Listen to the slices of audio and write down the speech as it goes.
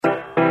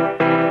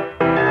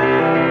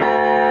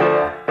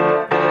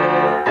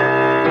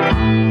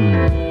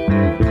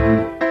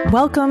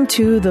Welcome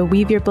to the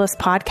Weave Your Bliss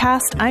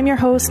podcast. I'm your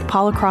host,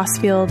 Paula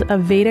Crossfield, a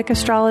Vedic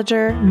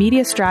astrologer,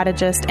 media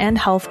strategist, and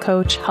health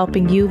coach,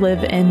 helping you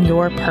live in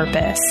your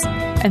purpose.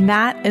 And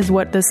that is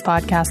what this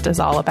podcast is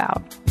all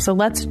about. So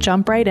let's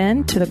jump right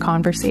into the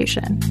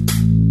conversation.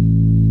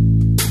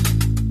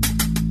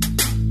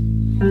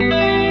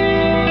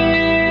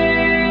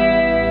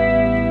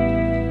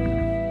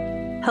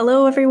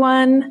 Hello,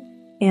 everyone.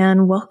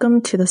 And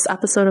welcome to this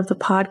episode of the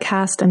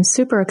podcast. I'm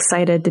super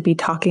excited to be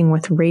talking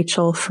with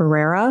Rachel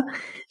Ferreira.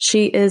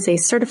 She is a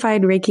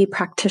certified Reiki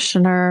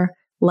practitioner,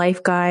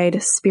 life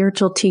guide,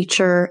 spiritual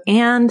teacher,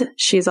 and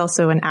she's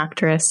also an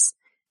actress,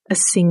 a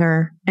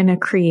singer, and a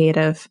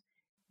creative.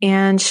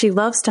 And she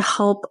loves to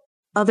help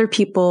other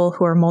people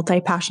who are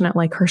multi-passionate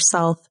like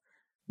herself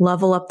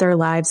level up their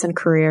lives and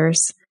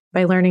careers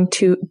by learning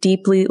to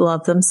deeply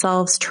love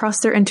themselves,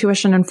 trust their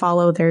intuition, and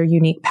follow their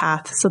unique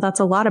path. So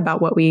that's a lot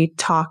about what we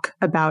talk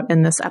about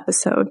in this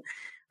episode.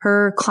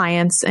 Her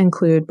clients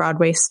include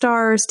Broadway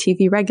stars,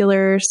 TV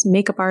regulars,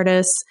 makeup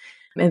artists,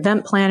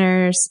 event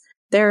planners,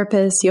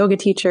 therapists, yoga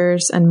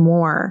teachers, and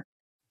more.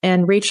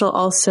 And Rachel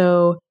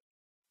also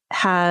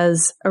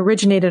has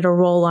originated a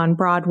role on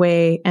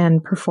Broadway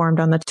and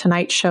performed on The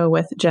Tonight Show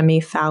with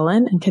Jimmy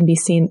Fallon and can be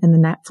seen in the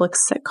Netflix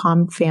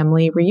sitcom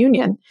Family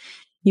Reunion.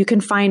 You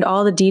can find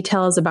all the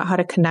details about how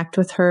to connect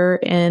with her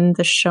in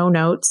the show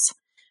notes.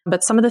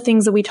 But some of the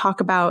things that we talk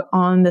about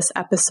on this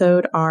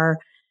episode are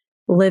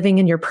living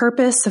in your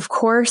purpose, of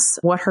course,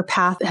 what her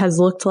path has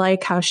looked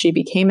like, how she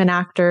became an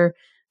actor,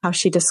 how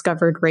she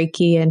discovered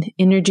Reiki and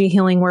energy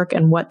healing work,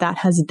 and what that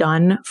has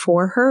done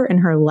for her in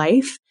her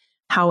life,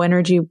 how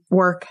energy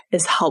work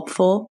is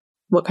helpful,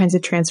 what kinds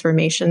of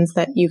transformations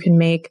that you can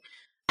make,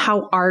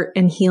 how art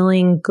and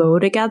healing go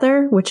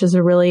together, which is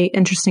a really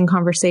interesting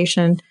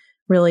conversation.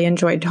 Really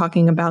enjoyed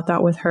talking about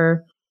that with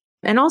her.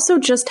 And also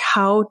just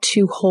how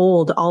to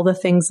hold all the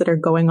things that are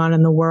going on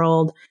in the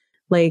world,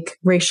 like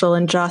racial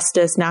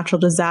injustice, natural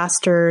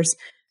disasters,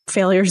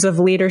 failures of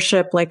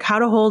leadership, like how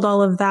to hold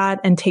all of that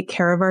and take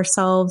care of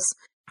ourselves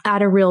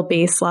at a real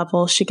base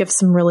level. She gives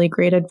some really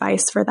great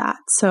advice for that.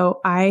 So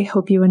I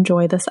hope you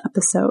enjoy this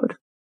episode.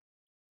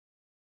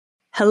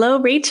 Hello,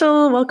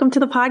 Rachel. Welcome to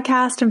the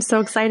podcast. I'm so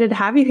excited to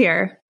have you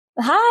here.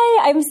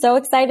 Hi, I'm so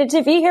excited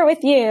to be here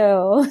with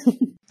you.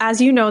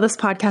 As you know, this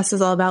podcast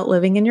is all about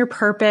living in your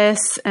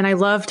purpose, and I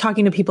love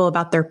talking to people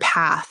about their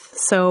path.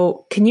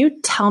 So can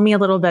you tell me a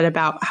little bit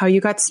about how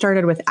you got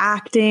started with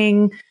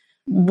acting?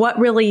 What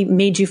really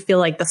made you feel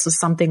like this was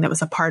something that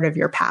was a part of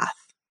your path?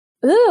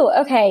 Ooh,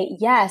 okay.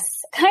 Yes.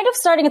 Kind of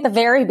starting at the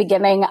very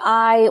beginning.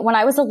 When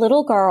I was a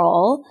little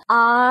girl,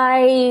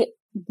 I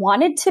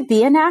wanted to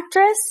be an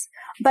actress,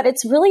 but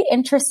it's really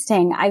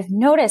interesting. I've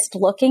noticed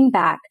looking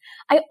back,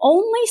 I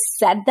only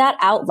said that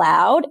out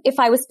loud if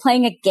I was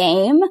playing a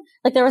game.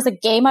 Like there was a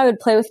game I would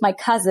play with my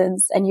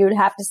cousins and you would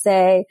have to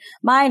say,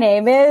 my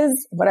name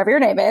is whatever your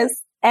name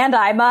is, and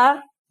I'm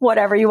a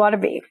whatever you want to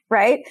be,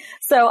 right?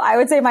 So I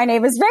would say, my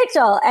name is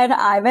Rachel and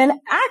I'm an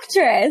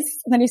actress.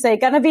 And then you say,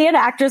 gonna be an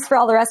actress for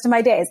all the rest of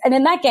my days. And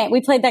in that game, we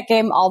played that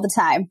game all the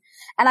time.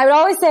 And I would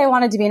always say I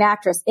wanted to be an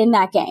actress in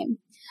that game.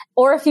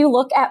 Or if you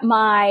look at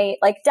my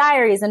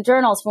diaries and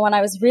journals from when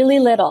I was really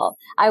little,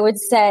 I would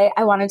say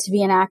I wanted to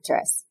be an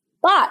actress.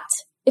 But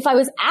if I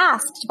was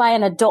asked by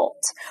an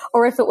adult,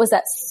 or if it was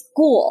at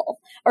school,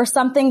 or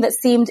something that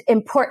seemed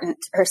important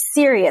or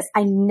serious,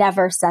 I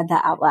never said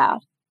that out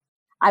loud.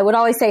 I would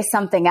always say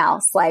something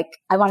else, like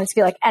I wanted to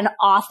be an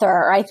author.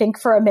 Or I think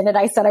for a minute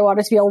I said I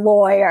wanted to be a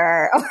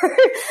lawyer. Or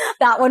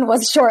that one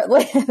was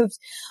short-lived.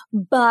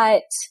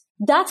 But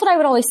that's what I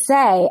would always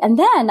say. And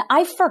then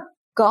I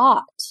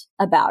forgot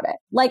about it.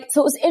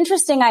 So it was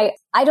interesting.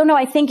 I don't know.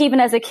 I think even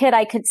as a kid,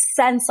 I could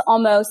sense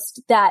almost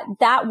that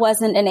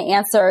wasn't an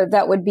answer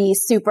that would be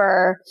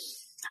super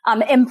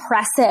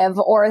impressive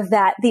or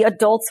that the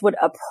adults would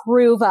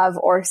approve of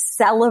or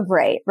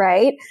celebrate,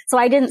 right? So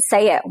I didn't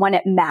say it when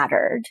it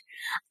mattered.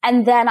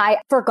 And then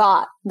I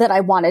forgot that I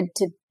wanted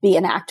to be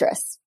an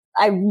actress.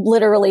 I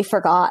literally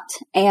forgot.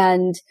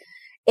 And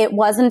it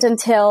wasn't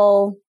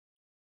until,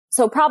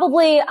 so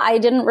probably I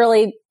didn't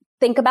really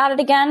think about it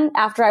again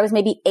after I was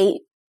maybe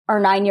 8 or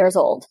 9 years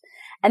old.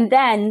 And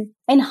then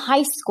in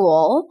high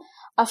school,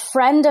 a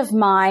friend of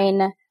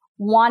mine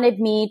wanted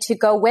me to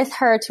go with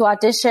her to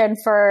audition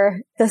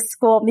for the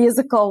school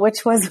musical,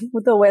 which was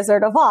The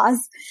Wizard of Oz.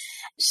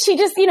 She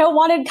just,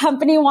 wanted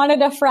company,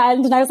 wanted a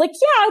friend. And I was like,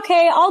 yeah,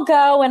 okay, I'll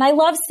go. And I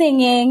love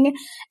singing.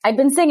 I'd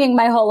been singing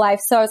my whole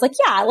life. So I was like,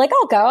 yeah,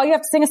 I'll go. You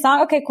have to sing a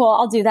song. Okay, cool.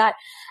 I'll do that.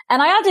 And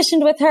I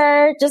auditioned with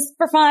her just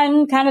for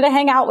fun, kind of to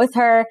hang out with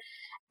her.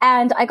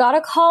 And I got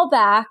a call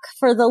back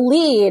for the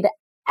lead.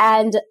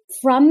 And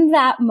from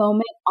that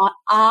moment on,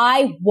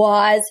 I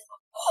was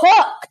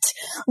hooked,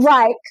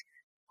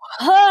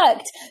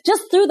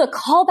 just through the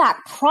callback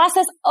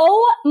process.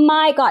 Oh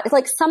my God. It's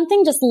like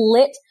something just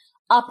lit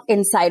up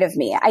inside of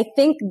me. I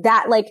think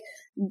that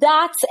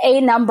that's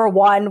a number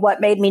one,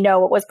 what made me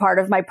know it was part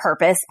of my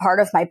purpose, part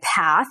of my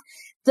path.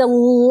 the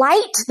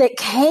light that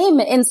came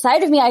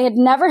inside of me. I had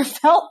never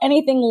felt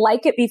anything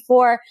like it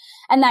before.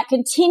 And that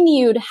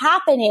continued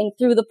happening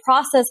through the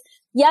process.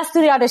 Yes,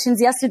 through the auditions.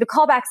 Yes, through the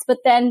callbacks. But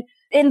then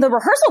in the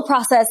rehearsal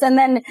process. And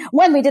then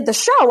when we did the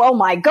show, oh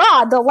my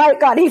God, the light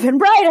got even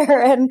brighter,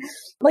 and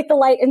like the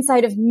light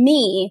inside of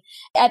me.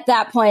 At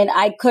that point,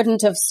 I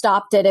couldn't have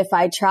stopped it if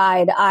I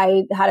tried.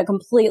 I had a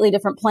completely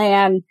different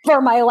plan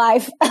for my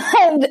life.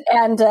 and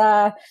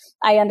I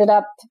ended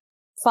up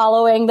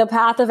following the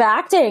path of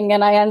acting,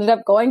 and I ended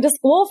up going to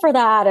school for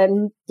that.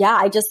 And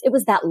yeah, it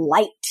was that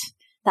light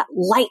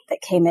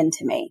that came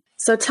into me.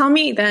 So tell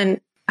me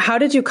then, how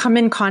did you come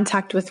in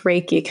contact with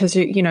Reiki? Because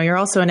you're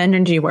also an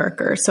energy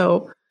worker.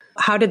 So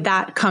how did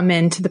that come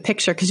into the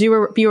picture? Because you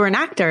were an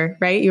actor,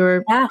 right? You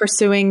were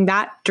pursuing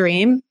that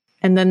dream,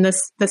 and then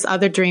this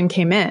other dream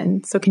came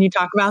in. So can you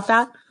talk about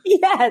that?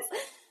 Yes.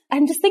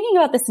 I'm just thinking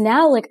about this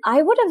now. Like,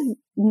 I would have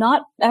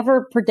not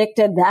ever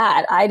predicted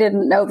that. I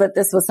didn't know that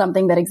this was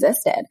something that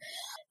existed.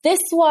 This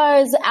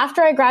was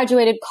after I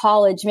graduated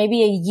college,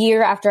 maybe a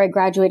year after I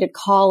graduated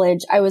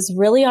college. I was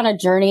really on a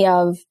journey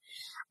of,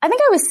 I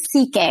think I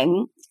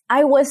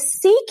was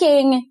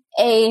seeking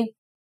a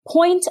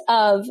point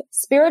of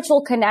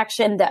spiritual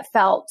connection that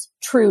felt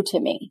true to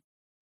me.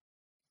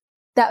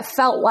 That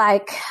felt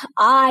like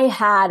I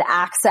had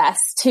access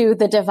to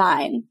the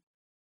divine,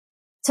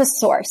 to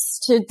source,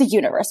 to the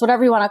universe,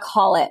 whatever you want to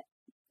call it.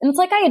 And it's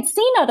like I had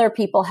seen other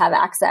people have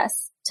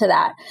access to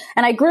that.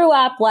 And I grew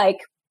up like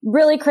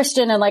really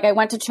Christian, and like I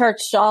went to church,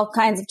 all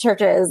kinds of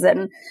churches.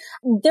 And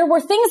there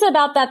were things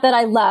about that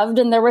I loved.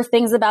 And there were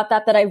things about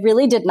that I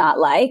really did not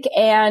like.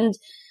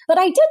 But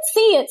I did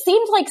see, it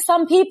seemed like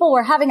some people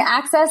were having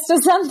access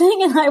to something,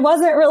 and I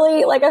wasn't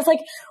really like, I was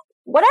like,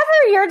 whatever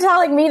you're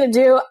telling me to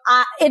do,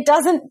 it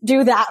doesn't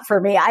do that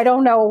for me. I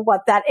don't know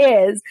what that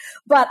is,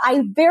 but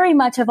I very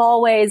much have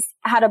always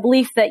had a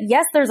belief that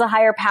yes, there's a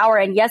higher power,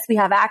 and yes, we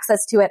have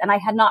access to it. And I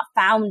had not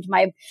found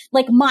my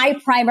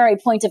primary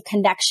point of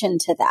connection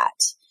to that.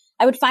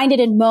 I would find it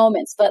in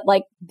moments, but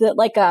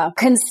like a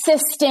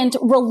consistent,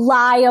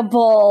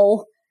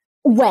 reliable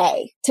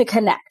way to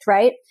connect,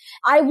 right?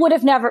 I would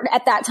have never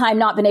at that time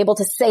not been able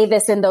to say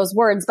this in those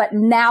words, but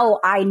now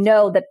I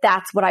know that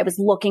that's what I was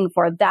looking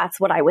for. That's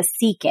what I was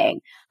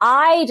seeking.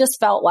 I just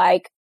felt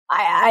like,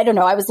 I don't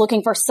know, I was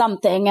looking for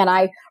something, and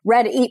I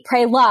read Eat,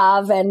 Pray,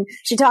 Love, and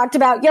she talked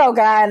about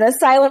yoga and a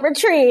silent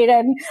retreat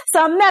and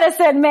some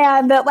medicine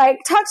man that like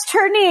touched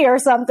her knee or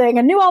something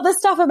and knew all this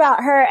stuff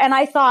about her. And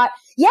I thought,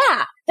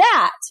 yeah,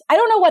 that, I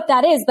don't know what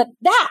that is, but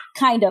that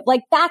kind of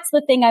like, that's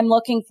the thing I'm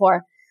looking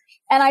for.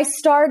 And I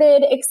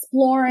started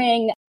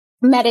exploring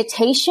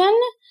meditation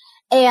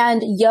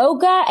and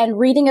yoga and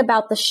reading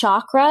about the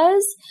chakras.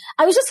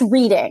 I was just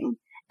reading,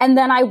 and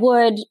then I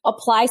would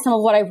apply some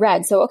of what I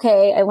read. So,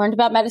 okay, I learned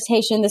about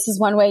meditation. This is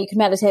one way you can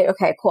meditate.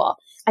 Okay, cool.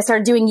 I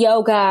started doing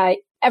yoga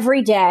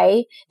every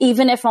day,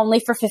 even if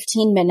only for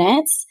 15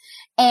 minutes.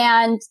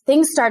 And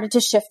things started to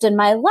shift in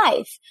my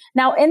life.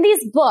 Now, in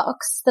these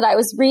books that I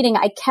was reading,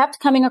 I kept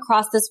coming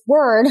across this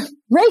word,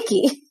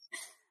 Reiki.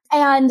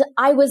 And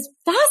I was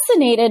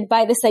fascinated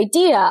by this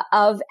idea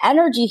of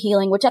energy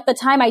healing, which at the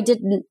time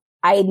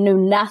I knew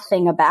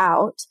nothing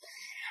about.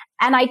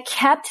 And I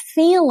kept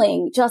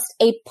feeling just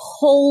a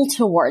pull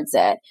towards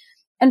it.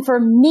 And for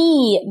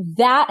me,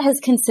 that has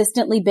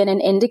consistently been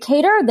an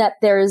indicator that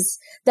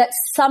that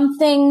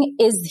something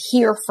is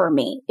here for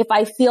me. If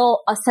I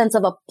feel a sense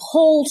of a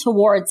pull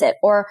towards it,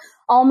 or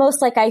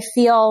almost like I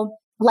feel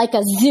like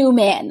a zoom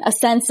in, a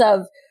sense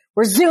of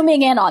we're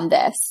zooming in on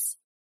this.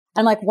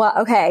 I'm like, well,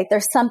 okay,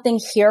 there's something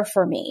here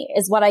for me,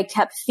 is what I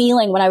kept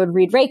feeling when I would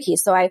read Reiki.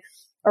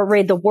 Or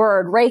read the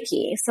word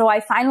Reiki. So I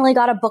finally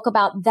got a book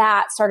about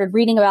that, started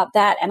reading about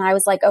that. And I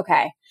was like,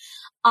 okay,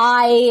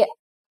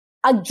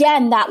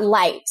 again, that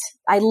light,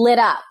 I lit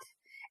up,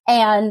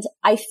 and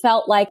I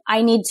felt like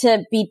I need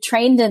to be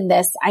trained in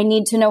this. I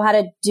need to know how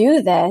to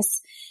do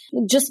this.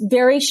 Just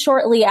very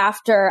shortly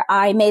after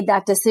I made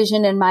that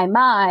decision in my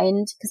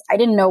mind, because I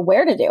didn't know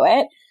where to do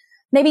it,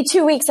 maybe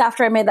 2 weeks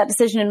after I made that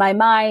decision in my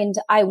mind,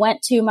 I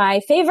went to my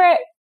favorite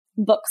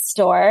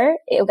bookstore.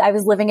 I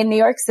was living in New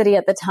York City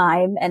at the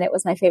time, and it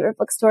was my favorite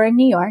bookstore in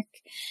New York.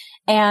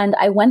 And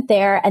I went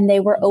there, and they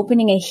were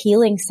opening a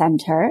healing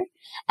center.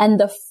 And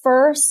the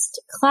first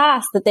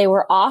class that they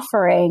were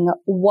offering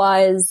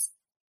was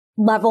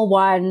level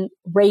 1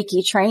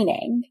 Reiki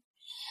training.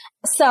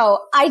 So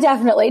I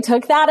definitely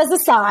took that as a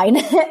sign,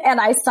 and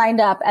I signed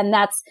up, and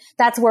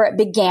that's where it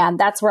began.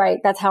 That's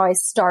how I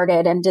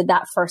started and did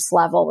that first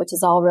level, which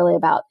is all really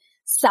about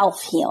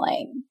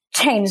self-healing.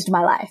 Changed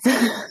my life.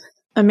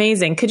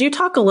 Amazing. Could you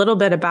talk a little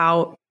bit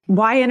about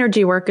why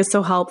energy work is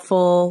so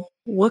helpful?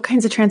 What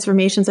kinds of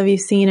transformations have you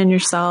seen in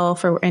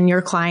yourself or in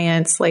your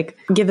clients? Like,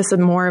 give us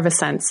more of a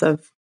sense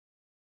of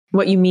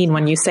what you mean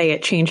when you say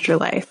it changed your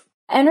life.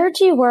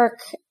 Energy work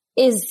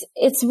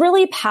it's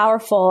really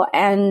powerful,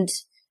 and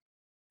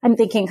I'm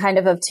thinking kind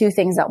of two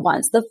things at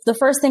once. The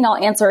first thing I'll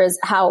answer is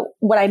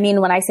what I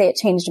mean when I say it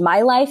changed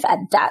my life at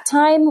that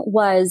time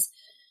was,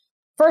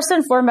 first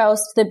and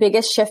foremost, the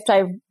biggest shift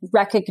I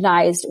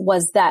recognized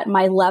was that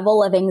my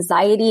level of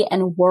anxiety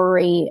and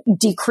worry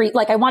decreased.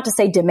 Like I want to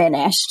say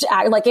diminished.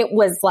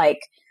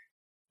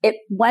 It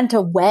went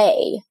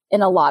away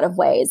in a lot of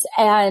ways.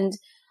 And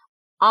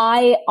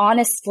I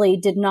honestly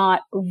did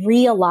not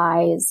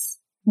realize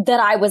that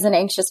I was an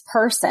anxious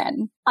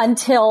person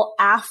until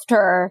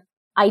after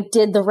I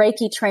did the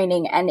Reiki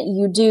training. And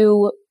you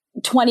do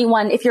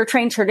 21, if you're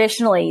trained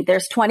traditionally,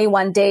 there's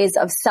 21 days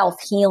of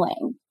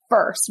self-healing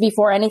first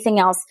before anything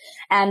else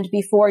and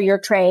before you're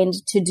trained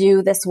to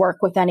do this work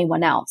with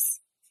anyone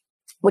else,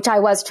 which I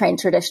was trained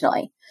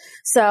traditionally.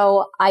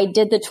 So I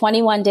did the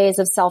 21 days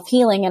of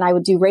self-healing and I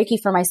would do Reiki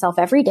for myself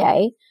every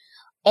day.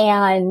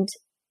 And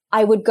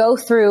I would go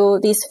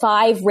through these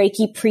 5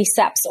 Reiki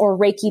precepts or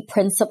Reiki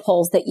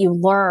principles that you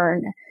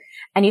learn.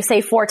 And you say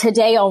for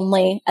today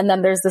only. And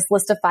then there's this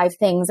list of 5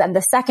 things. And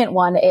the second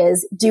one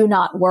is do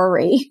not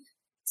worry.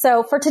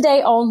 So for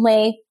today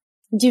only,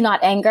 do not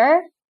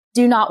anger,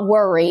 do not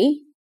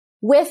worry,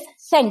 with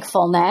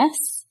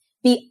thankfulness,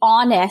 be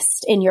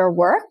honest in your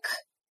work,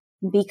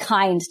 be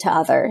kind to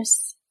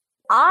others.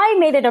 I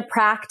made it a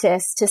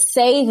practice to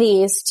say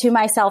these to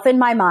myself in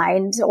my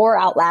mind or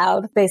out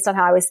loud based on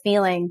how I was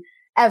feeling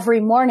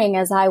every morning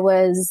as I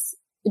was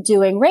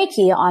doing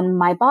Reiki on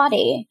my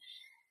body.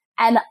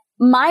 And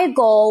my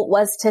goal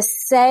was to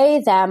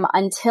say them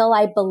until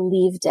I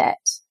believed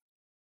it.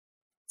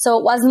 So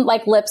it wasn't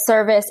like lip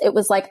service. It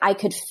was like I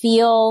could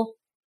feel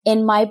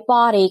in my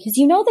body, because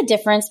you know the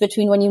difference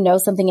between when you know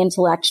something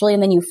intellectually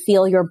and then you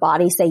feel your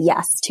body say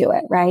yes to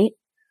it, right?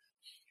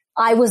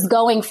 I was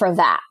going for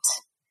that.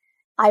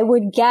 I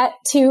would get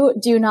to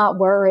do not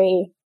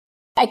worry.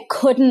 I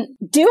couldn't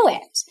do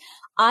it.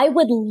 I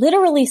would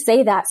literally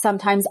say that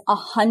sometimes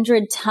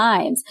 100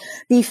 times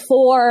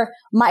before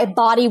my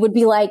body would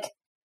be like,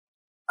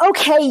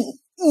 okay,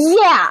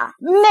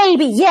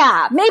 maybe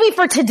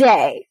for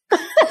today,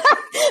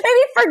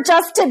 maybe for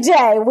just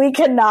today, we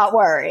cannot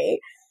worry.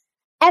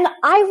 And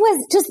I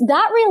was just,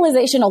 that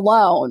realization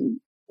alone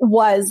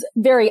was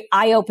very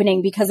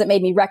eye-opening because it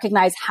made me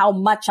recognize how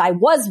much I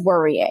was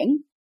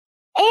worrying.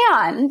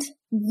 And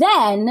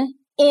then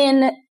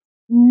in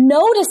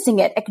noticing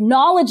it,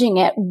 acknowledging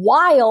it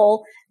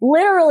while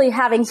literally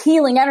having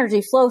healing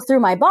energy flow through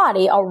my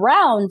body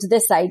around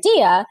this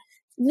idea,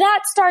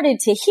 that started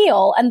to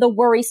heal and the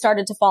worry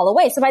started to fall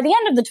away. So by the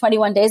end of the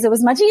 21 days, it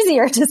was much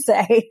easier to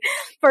say,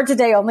 for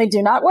today only,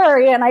 do not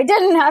worry. And I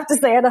didn't have to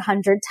say it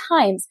 100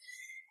 times.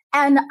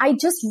 And I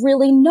just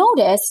really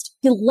noticed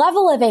the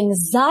level of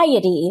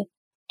anxiety.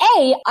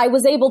 I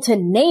was able to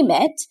name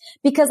it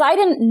because I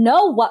didn't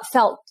know what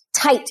felt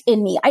tight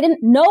in me. I didn't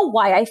know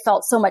why I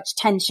felt so much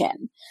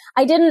tension.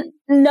 I didn't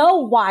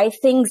know why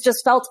things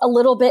just felt a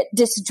little bit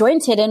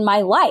disjointed in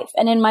my life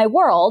and in my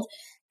world.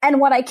 And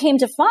what I came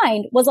to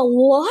find was a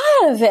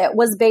lot of it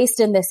was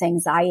based in this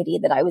anxiety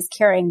that I was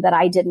carrying that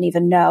I didn't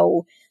even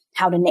know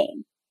how to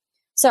name.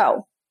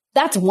 So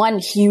that's one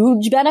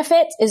huge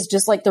benefit, is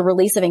just like the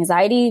release of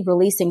anxiety,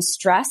 releasing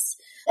stress.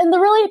 And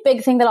the really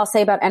big thing that I'll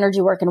say about energy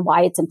work and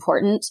why it's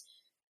important,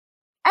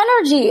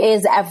 energy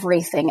is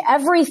everything.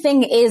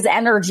 Everything is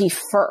energy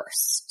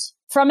first.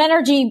 From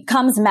energy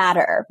comes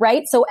matter,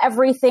 right? So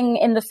everything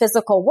in the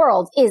physical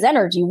world is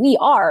energy. We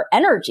are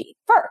energy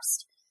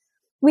first.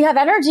 We have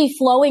energy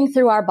flowing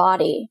through our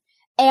body.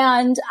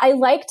 And I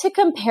like to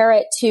compare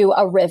it to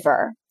a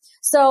river.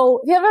 So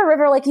if you have a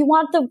river, like you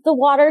want the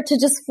water to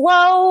just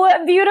flow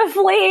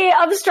beautifully,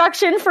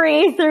 obstruction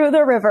free through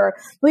the river.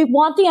 We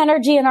want the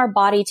energy in our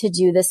body to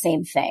do the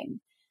same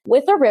thing.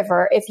 With a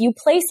river, if you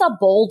place a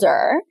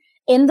boulder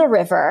in the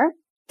river,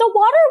 the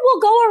water will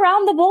go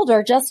around the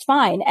boulder just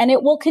fine and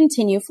it will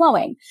continue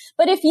flowing.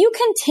 But if you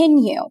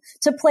continue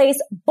to place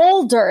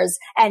boulders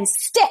and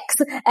sticks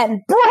and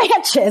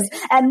branches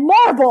and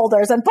more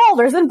boulders and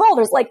boulders and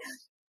boulders, like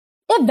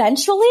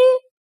eventually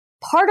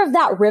part of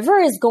that river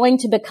is going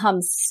to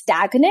become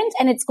stagnant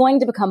and it's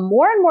going to become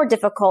more and more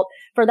difficult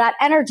for that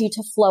energy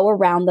to flow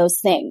around those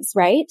things,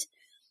 right?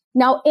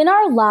 Now, in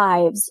our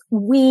lives,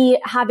 we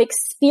have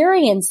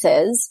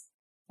experiences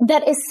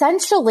that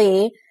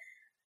essentially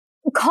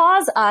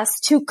cause us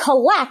to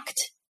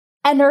collect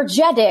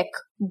energetic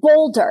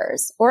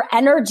boulders or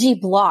energy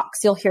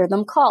blocks, you'll hear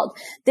them called.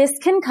 This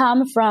can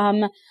come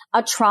from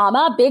a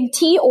trauma, big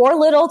T or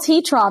little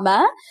t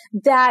trauma,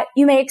 that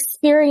you may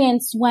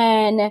experience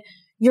when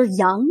you're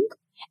young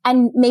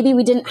and maybe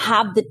we didn't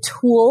have the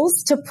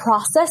tools to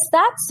process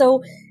that.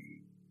 So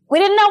we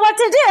didn't know what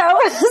to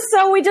do.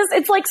 So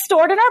it's like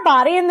stored in our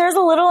body and there's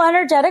a little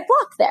energetic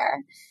block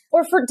there.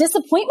 Or for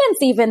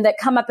disappointments even that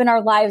come up in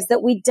our lives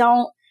that we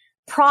don't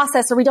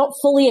process or we don't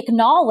fully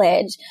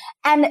acknowledge.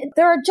 And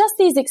there are just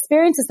these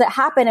experiences that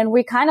happen and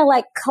we kind of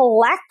like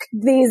collect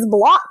these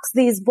blocks,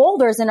 these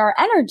boulders in our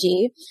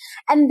energy.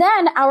 And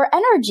then our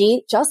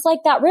energy, just like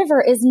that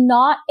river, is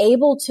not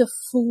able to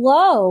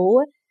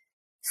flow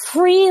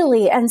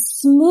freely and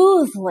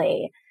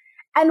smoothly.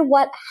 And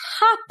what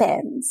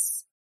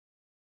happens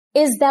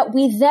is that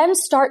we then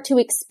start to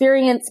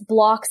experience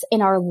blocks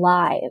in our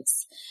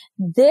lives.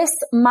 This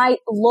might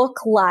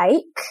look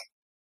like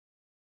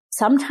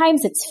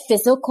Sometimes it's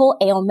physical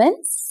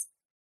ailments,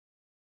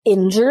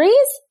 injuries,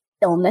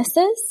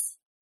 illnesses.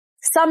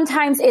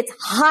 Sometimes it's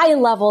high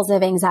levels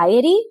of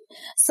anxiety.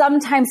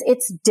 Sometimes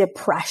it's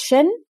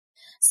depression.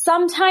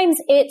 Sometimes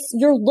it's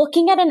you're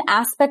looking at an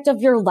aspect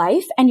of your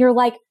life and you're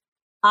like,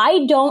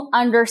 I don't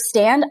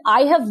understand.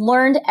 I have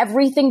learned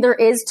everything there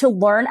is to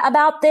learn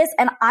about this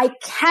and I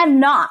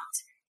cannot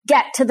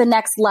get to the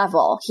next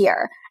level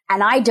here.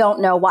 And I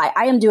don't know why.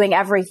 I am doing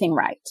everything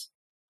right.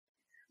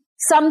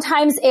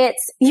 Sometimes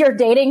it's you're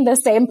dating the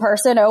same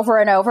person over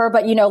and over,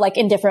 but like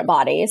in different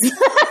bodies.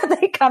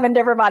 They come in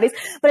different bodies,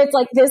 but it's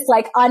like this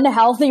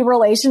unhealthy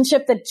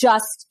relationship that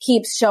just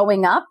keeps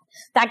showing up.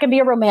 That can be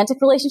a romantic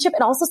relationship.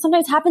 It also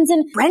sometimes happens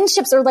in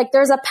friendships or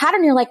there's a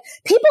pattern. You're like,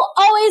 people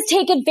always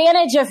take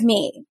advantage of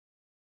me.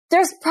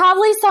 There's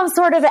probably some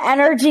sort of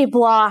energy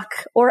block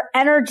or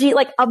energy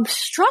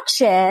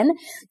obstruction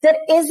that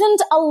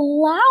isn't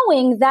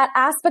allowing that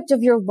aspect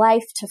of your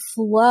life to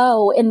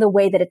flow in the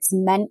way that it's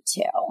meant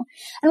to.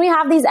 And we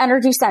have these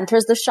energy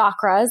centers, the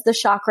chakras, the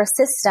chakra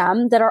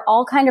system that are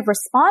all kind of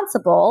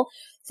responsible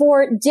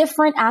for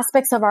different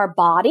aspects of our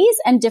bodies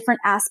and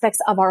different aspects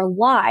of our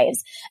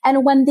lives.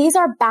 And when these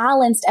are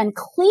balanced and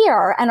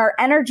clear and our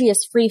energy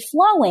is free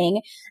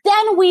flowing,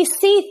 then we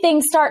see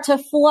things start to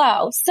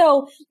flow.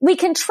 So we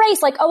can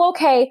trace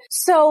okay,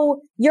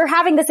 so you're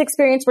having this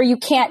experience where you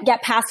can't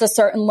get past a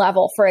certain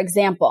level, for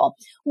example.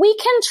 We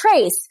can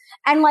trace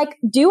and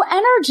do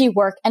energy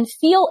work and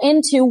feel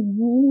into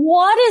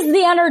what is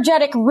the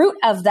energetic root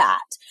of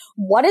that?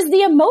 What is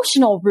the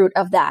emotional root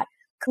of that?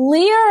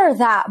 Clear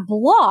that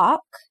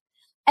block,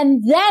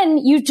 and then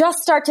you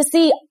just start to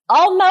see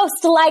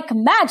almost like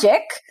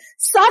magic.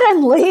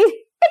 Suddenly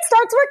it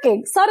starts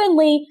working.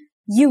 Suddenly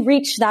you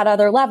reach that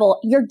other level.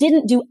 You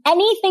didn't do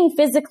anything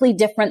physically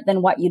different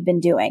than what you'd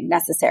been doing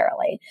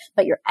necessarily,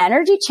 but your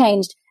energy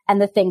changed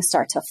and the things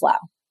start to flow.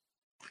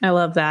 I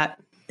love that.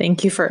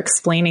 Thank you for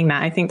explaining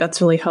that. I think that's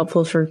really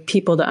helpful for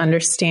people to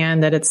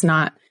understand that it's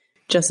not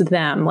just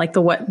them.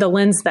 The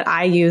lens that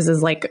I use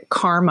is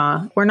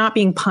karma. We're not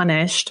being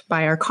punished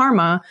by our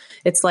karma.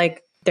 It's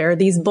there are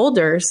these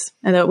boulders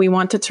and that we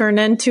want to turn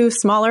into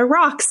smaller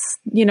rocks,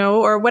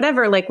 or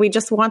whatever. We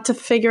just want to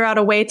figure out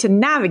a way to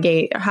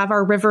navigate, have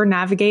our river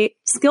navigate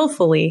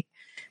skillfully.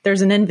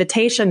 There's an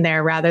invitation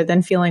there rather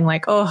than feeling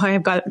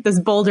I've got this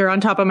boulder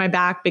on top of my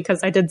back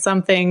because I did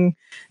something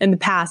in the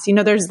past.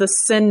 There's the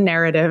sin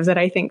narrative that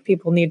I think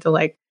people need to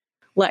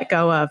let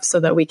go of so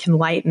that we can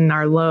lighten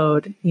our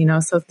load,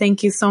 so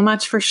thank you so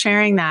much for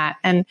sharing that.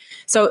 And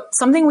so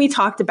something we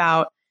talked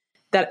about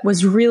that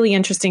was really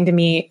interesting to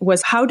me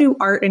was, how do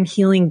art and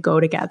healing go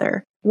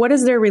together? What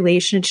is their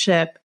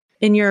relationship,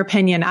 in your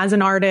opinion, as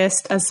an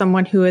artist, as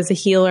someone who is a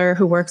healer,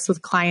 who works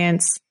with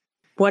clients?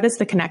 What is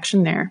the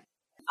connection there?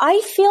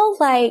 I feel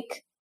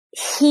like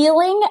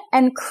healing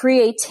and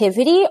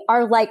creativity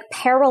are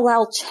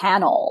parallel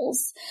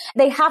channels.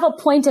 They have a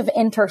point of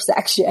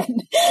intersection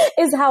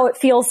is how it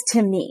feels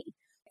to me.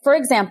 For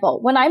example,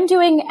 when I'm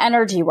doing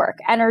energy work,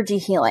 energy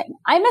healing,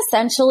 I'm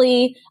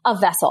essentially a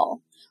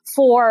vessel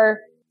for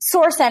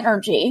source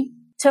energy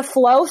to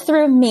flow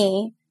through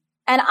me.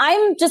 And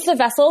I'm just a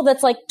vessel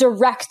that's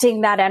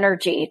directing that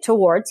energy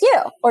towards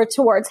you or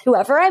towards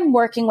whoever I'm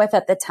working with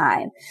at the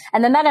time.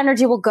 And then that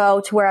energy will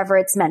go to wherever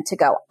it's meant to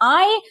go.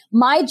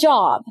 My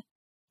job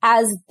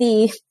as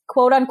the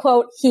quote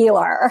unquote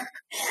healer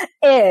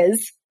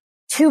is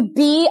to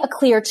be a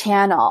clear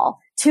channel,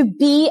 to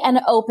be an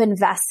open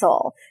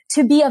vessel,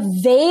 to be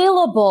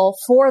available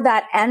for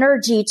that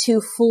energy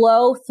to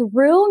flow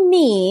through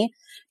me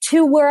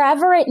to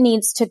wherever it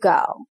needs to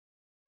go.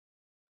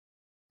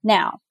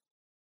 Now,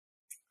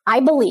 I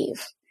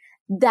believe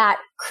that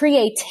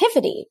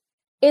creativity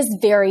is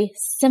very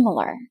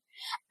similar,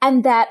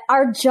 and that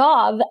our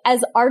job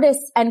as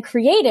artists and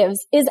creatives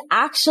is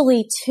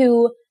actually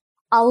to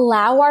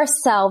allow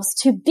ourselves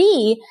to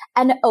be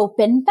an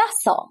open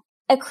vessel,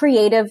 a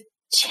creative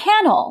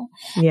channel.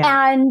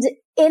 Yeah. And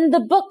in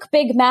the book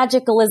Big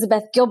Magic,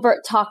 Elizabeth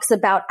Gilbert talks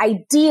about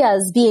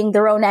ideas being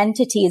their own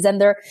entities,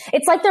 and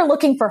it's like they're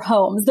looking for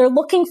homes. They're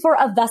looking for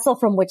a vessel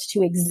from which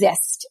to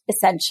exist,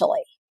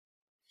 essentially.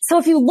 So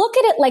if you look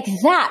at it like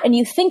that and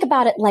you think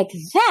about it like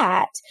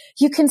that,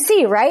 you can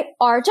see, right?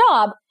 Our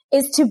job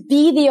is to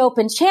be the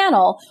open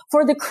channel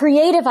for the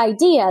creative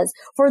ideas,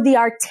 for the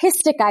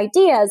artistic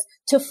ideas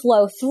to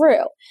flow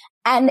through.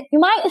 And you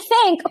might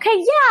think, okay,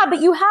 yeah,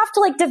 but you have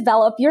to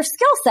develop your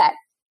skill set.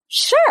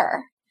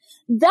 Sure.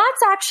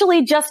 That's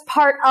actually just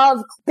part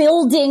of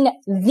building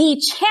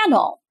the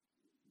channel,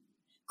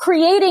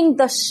 creating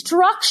the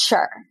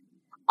structure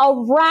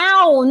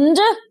around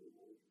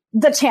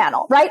the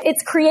channel, right?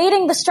 It's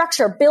creating the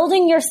structure,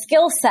 building your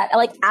skill set,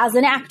 as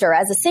an actor,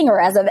 as a singer,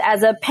 as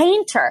a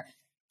painter.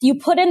 You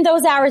put in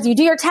those hours, you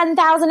do your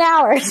 10,000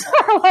 hours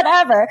or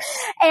whatever,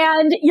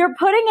 and you're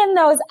putting in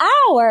those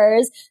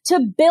hours to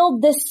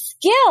build this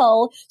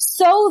skill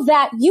so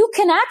that you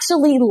can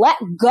actually let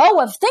go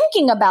of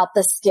thinking about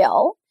the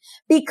skill,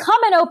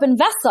 become an open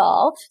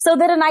vessel so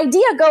that an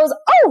idea goes,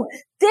 oh,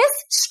 this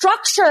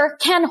structure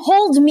can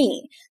hold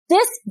me.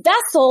 This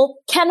vessel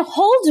can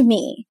hold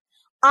me.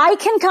 I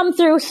can come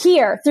through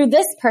here, through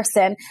this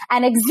person,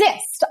 and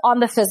exist on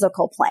the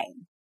physical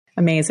plane.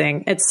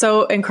 Amazing. It's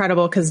so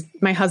incredible because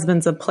my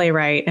husband's a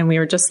playwright, and we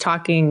were just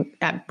talking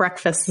at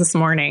breakfast this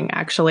morning,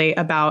 actually,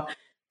 about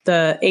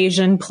the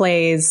Asian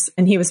plays.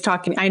 And he was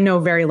talking, I know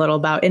very little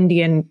about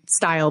Indian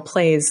style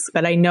plays,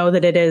 but I know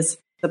that it is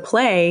the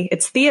play,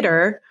 it's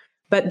theater,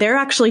 but they're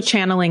actually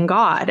channeling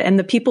God. And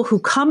the people who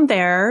come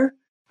there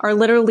are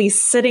literally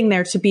sitting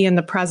there to be in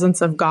the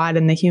presence of God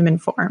in the human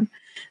form.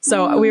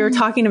 So we were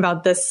talking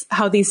about this,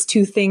 how these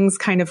two things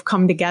kind of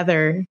come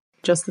together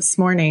just this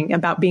morning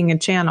about being a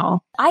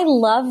channel. I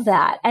love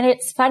that. And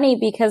it's funny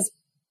because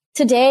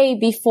today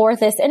before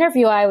this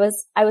interview, I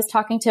was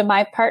talking to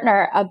my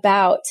partner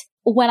about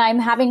when I'm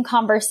having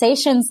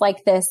conversations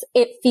like this,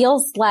 it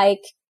feels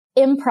like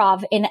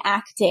improv in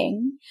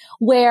acting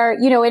where,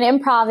 you know, in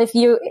improv,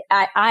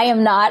 I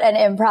am not an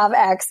improv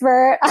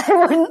expert, I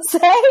wouldn't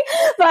say,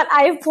 but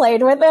I've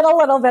played with it a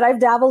little bit. I've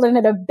dabbled in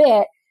it a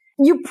bit.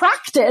 You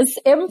practice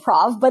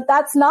improv, but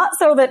that's not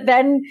so that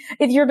then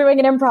if you're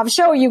doing an improv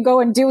show, you go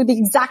and do the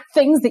exact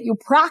things that you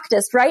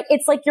practiced, right?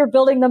 It's like you're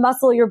building the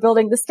muscle, you're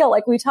building the skill,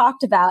 like we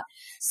talked about,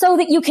 so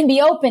that you can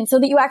be open, so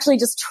that you actually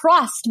just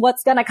trust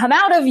what's going to come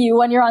out of you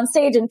when you're on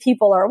stage and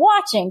people are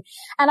watching.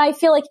 And I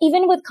feel like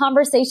even with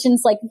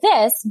conversations like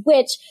this,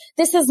 which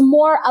this is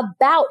more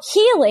about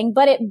healing,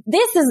 but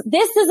this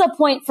is a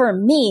point for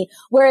me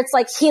where it's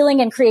like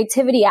healing and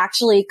creativity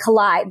actually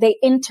collide. They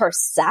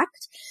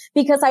intersect.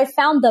 Because I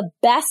found the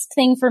best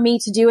thing for me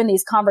to do in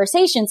these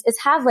conversations is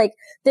have like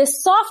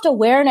this soft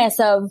awareness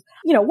of,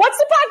 you know, what's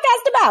the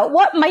podcast about?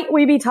 What might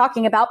we be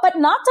talking about? But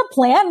not to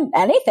plan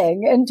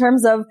anything in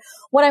terms of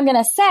what I'm going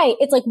to say.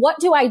 It's like,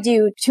 what do I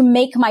do to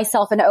make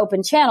myself an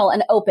open channel,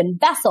 an open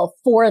vessel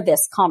for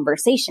this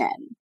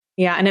conversation?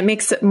 Yeah. And it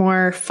makes it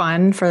more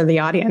fun for the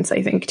audience,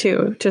 I think,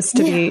 too, just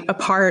to be a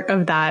part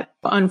of that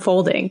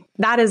unfolding.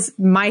 That is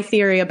my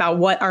theory about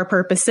what our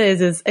purpose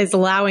is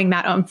allowing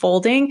that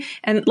unfolding.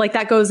 And like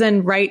that goes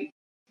in right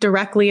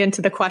directly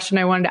into the question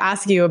I wanted to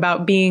ask you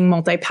about being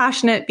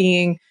multi-passionate,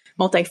 being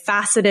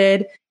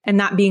multifaceted, and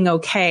that being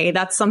okay.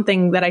 That's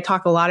something that I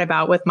talk a lot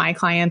about with my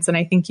clients. And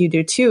I think you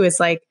do too, is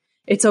like,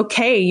 it's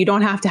okay. You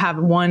don't have to have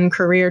one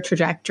career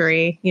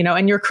trajectory, you know,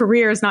 and your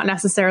career is not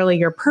necessarily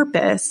your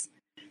purpose.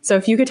 So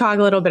if you could talk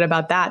a little bit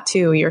about that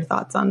too, your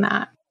thoughts on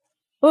that.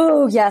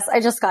 Oh, yes. I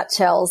just got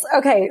chills.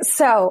 Okay.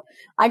 So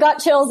I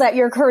got chills that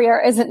your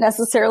career isn't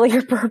necessarily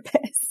your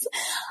purpose.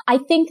 I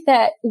think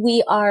that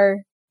we are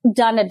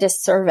done a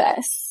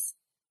disservice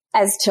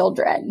as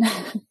children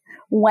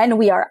when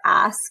we are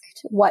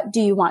asked, what do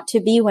you want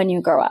to be when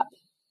you grow up?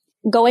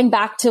 Going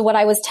back to what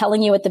I was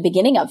telling you at the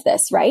beginning of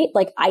this, right?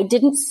 Like I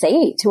didn't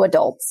say to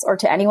adults or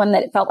to anyone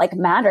that it felt like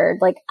mattered,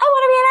 like, I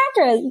want to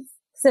be an actress.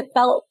 Because it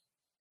felt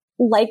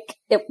like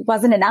it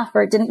wasn't enough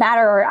or it didn't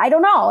matter, or I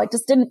don't know. It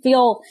just didn't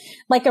feel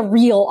like a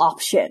real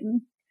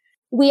option.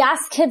 We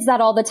ask kids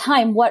that all the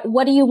time. What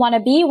do you want to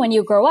be when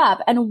you grow up?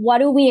 And what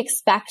do we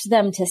expect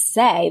them to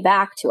say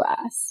back to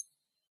us?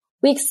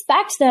 We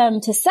expect them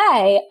to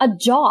say a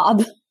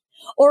job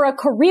or a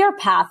career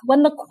path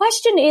when the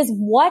question is,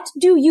 what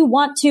do you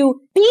want to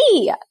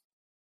be?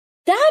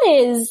 That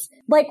is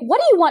like,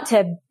 what do you want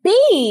to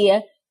be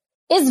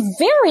is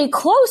very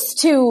close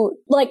to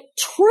like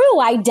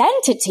true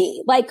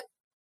identity. Like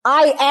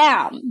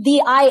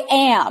I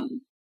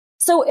am.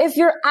 So if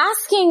you're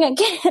asking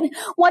again,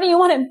 what do you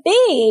want to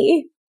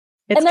be?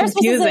 It's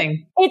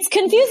confusing. It's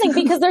confusing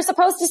because they're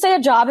supposed to say a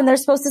job and they're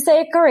supposed to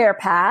say a career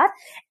path.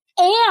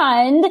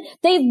 And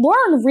they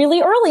learn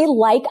really early,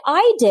 like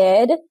I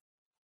did.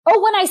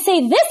 Oh, when I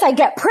say this, I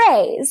get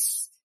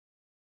praise.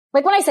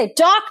 Like when I say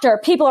doctor,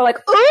 people are like,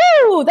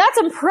 ooh, that's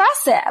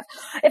impressive.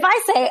 If I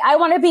say I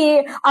want to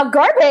be a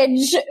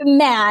garbage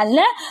man,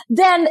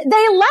 then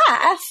they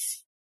laugh.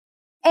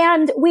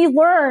 And we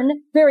learn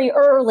very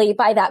early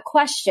by that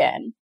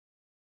question.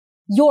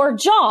 Your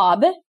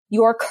job,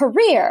 your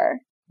career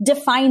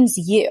defines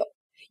you.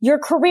 Your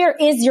career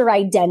is your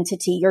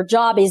identity. Your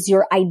job is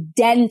your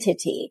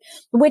identity,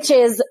 which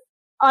is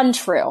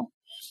untrue.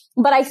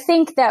 But I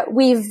think that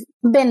we've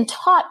been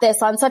taught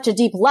this on such a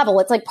deep level.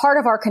 It's like part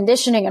of our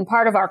conditioning and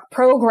part of our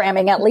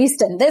programming, at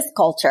least in this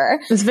culture.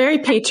 It's very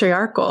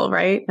patriarchal,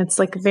 right? It's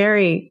like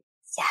very,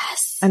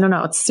 I don't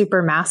know, it's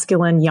super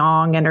masculine,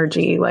 yang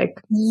energy.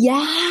 Like,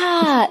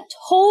 yeah,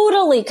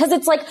 totally. Cause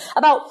it's like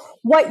about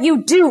what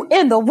you do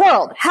in the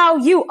world, how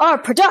you are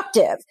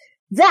productive.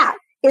 That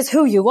is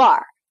who you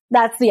are.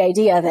 That's the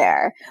idea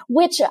there,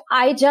 which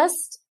I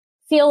just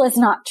feel is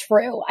not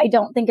true. I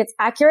don't think it's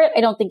accurate.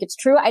 I don't think it's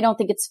true. I don't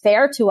think it's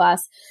fair to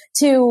us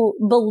to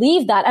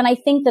believe that. And I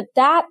think that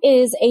that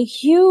is a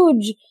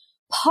huge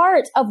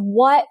part of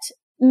what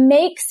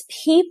makes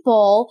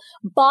people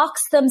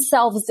box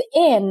themselves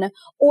in,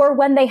 or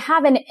when they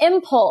have an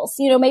impulse,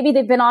 maybe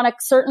they've been on a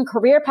certain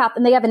career path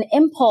and they have an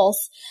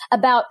impulse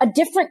about a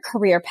different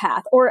career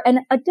path or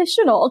an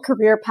additional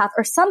career path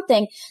or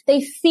something.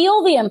 They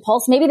feel the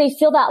impulse. Maybe they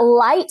feel that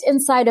light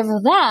inside of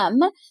them.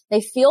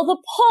 They feel the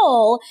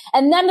pull,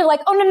 and then they're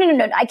like, oh,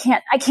 no,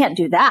 I can't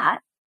do that.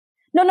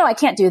 No, I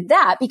can't do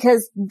that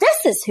because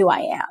this is who I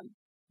am.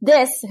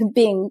 This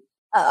being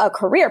a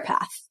career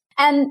path.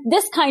 And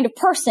this kind of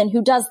person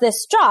who does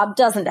this job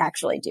doesn't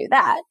actually do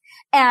that.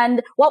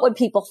 And what would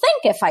people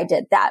think if I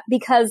did that?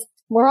 Because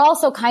we're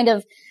also kind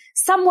of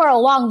somewhere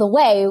along the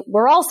way,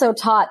 we're also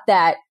taught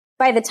that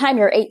by the time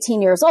you're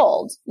 18 years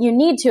old, you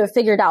need to have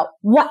figured out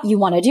what you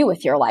want to do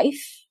with your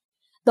life.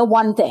 The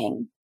one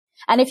thing.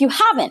 And if you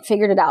haven't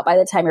figured it out by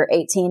the time you're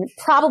 18,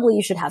 probably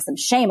you should have some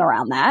shame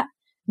around that.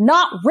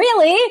 Not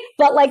really,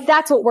 but like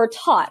that's what we're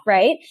taught,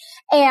 right?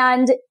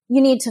 And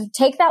you need to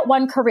take that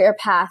one career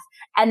path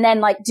and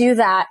then like do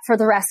that for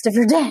the rest of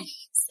your days.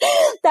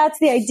 That's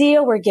the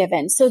idea we're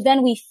given. So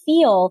then we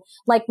feel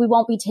like we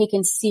won't be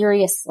taken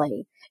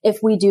seriously if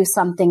we do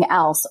something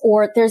else.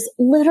 Or there's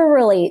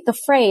literally the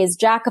phrase,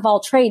 jack of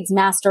all trades,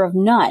 master of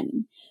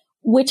none,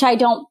 which I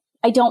don't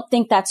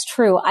think that's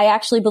true. I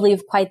actually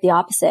believe quite the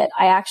opposite.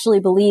 I actually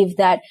believe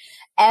that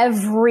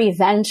every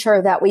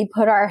venture that we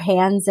put our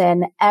hands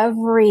in,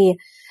 every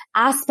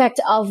aspect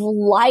of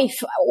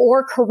life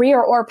or career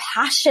or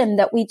passion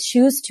that we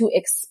choose to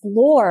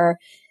explore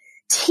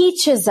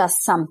teaches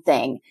us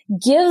something,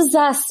 gives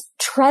us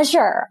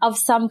treasure of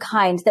some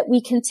kind that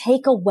we can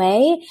take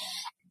away.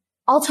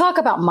 I'll talk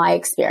about my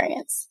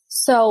experience.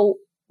 So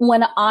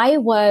when I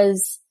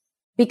was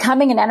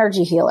becoming an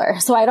energy healer,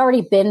 so I'd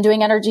already been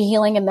doing energy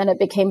healing, and then it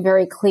became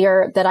very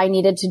clear that I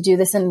needed to do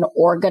this in an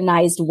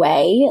organized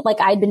way.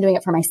 Like I'd been doing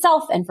it for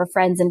myself and for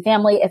friends and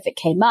family if it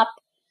came up,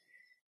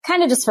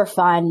 kind of just for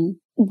fun,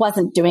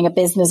 wasn't doing a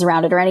business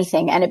around it or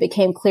anything. And it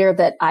became clear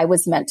that I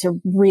was meant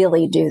to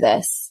really do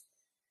this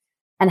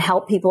and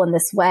help people in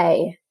this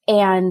way.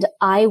 And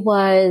I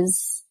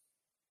was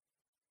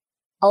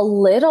a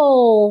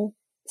little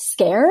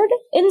scared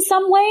in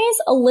some ways,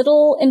 a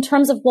little in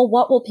terms of, well,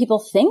 what will people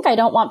think? I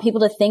don't want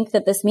people to think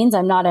that this means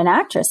I'm not an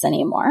actress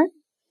anymore.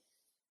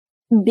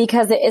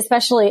 Because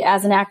especially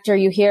as an actor,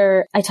 you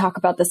hear, I talk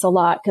about this a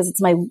lot because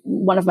it's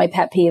one of my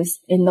pet peeves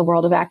in the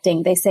world of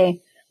acting. They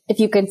say, if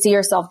you can see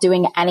yourself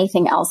doing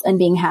anything else and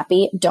being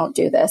happy, don't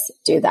do this,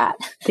 do that.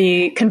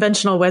 The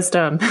conventional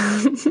wisdom.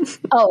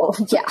 Oh,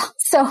 yeah.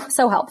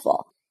 So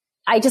helpful.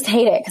 I just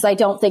hate it because I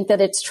don't think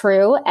that it's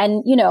true.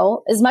 And,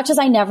 as much as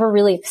I never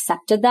really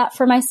accepted that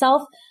for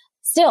myself,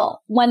 still,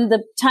 when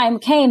the time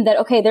came that,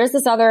 okay, there's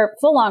this other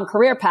full-on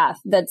career path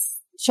that's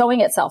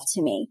showing itself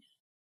to me,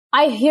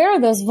 I hear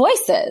those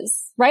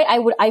voices, right?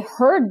 I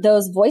heard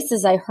those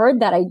voices. I heard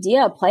that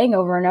idea playing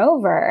over and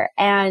over.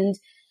 And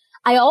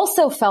I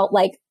also felt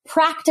like,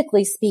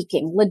 practically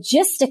speaking,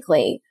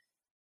 logistically,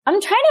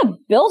 I'm trying to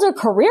build a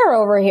career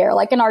over here,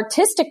 like an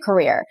artistic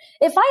career.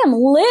 If I am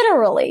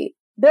literally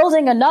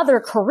building another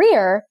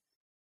career,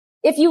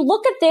 if you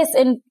look at this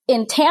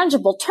in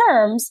tangible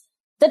terms,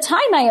 the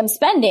time I am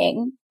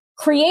spending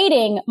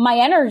creating my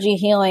energy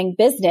healing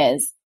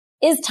business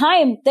is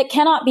time that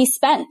cannot be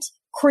spent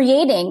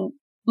creating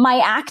my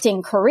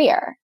acting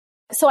career.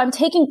 So I'm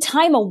taking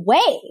time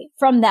away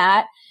from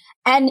that,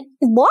 and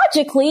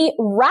logically,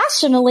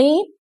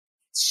 rationally,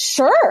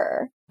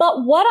 sure.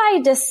 But what I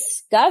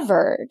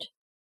discovered,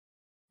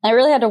 I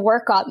really had to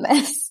work on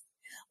this,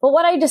 but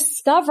what I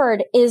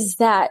discovered is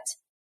that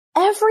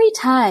every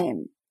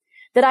time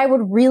that I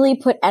would really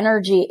put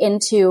energy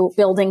into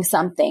building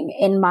something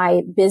in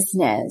my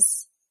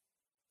business,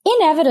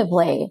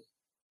 inevitably,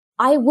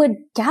 I would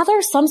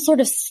gather some sort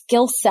of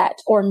skill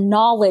set or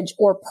knowledge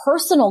or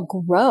personal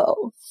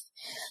growth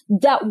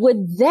that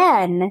would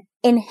then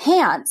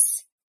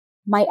enhance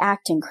my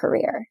acting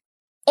career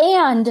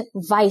and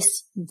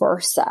vice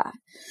versa.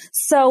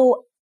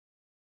 So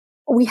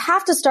we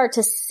have to start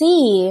to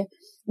see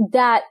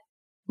that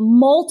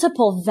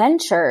multiple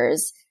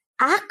ventures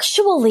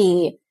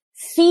actually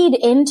feed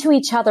into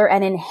each other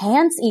and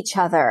enhance each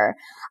other.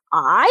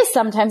 I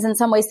sometimes in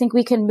some ways think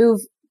we can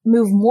move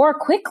more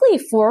quickly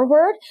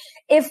forward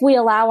if we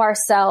allow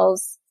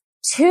ourselves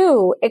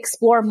to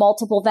explore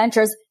multiple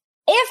ventures,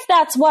 if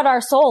that's what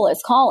our soul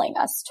is calling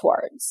us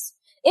towards.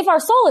 If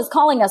our soul is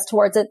calling us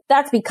towards it,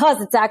 that's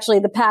because it's actually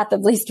the path of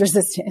least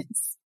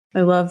resistance.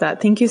 I love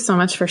that. Thank you so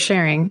much for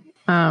sharing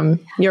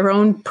your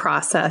own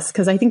process,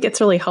 because I think it's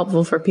really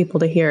helpful for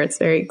people to hear. It's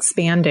very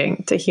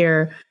expanding to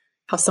hear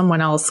how someone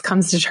else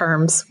comes to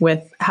terms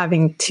with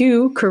having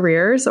two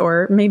careers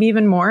or maybe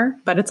even more,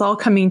 but it's all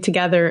coming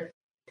together.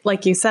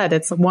 Like you said,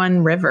 it's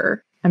one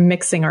river. I'm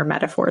mixing our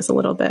metaphors a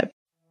little bit.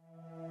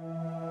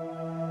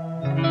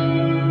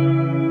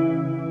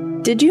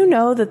 Did you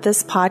know that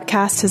this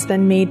podcast has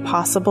been made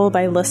possible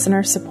by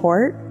listener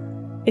support?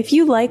 If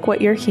you like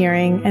what you're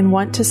hearing and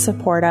want to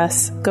support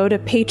us, go to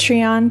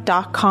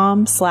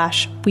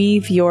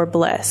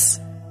patreon.com/weaveyourbliss.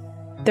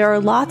 There are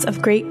lots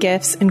of great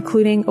gifts,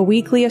 including a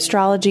weekly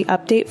astrology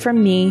update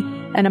from me,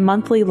 and a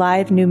monthly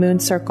live new moon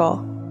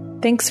circle.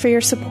 Thanks for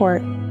your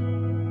support.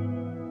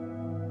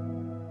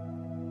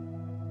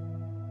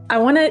 I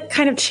want to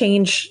kind of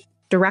change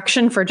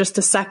direction for just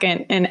a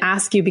second and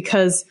ask you,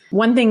 because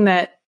one thing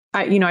that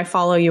I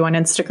follow you on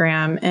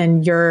Instagram,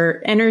 and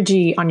your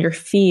energy on your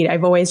feed,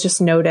 I've always just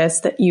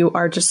noticed that you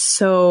are just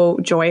so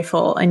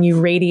joyful and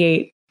you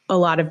radiate a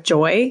lot of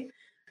joy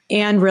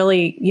and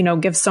really,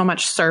 give so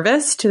much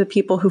service to the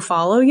people who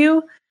follow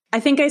you. I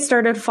think I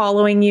started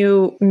following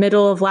you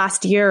middle of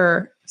last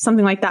year,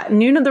 something like that.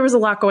 And there was a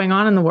lot going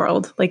on in the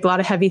world, like a lot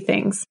of heavy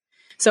things.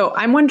 So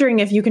I'm wondering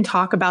if you can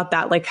talk about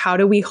that. Like, how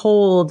do we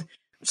hold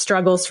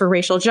struggles for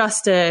racial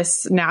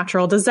justice,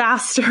 natural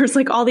disasters,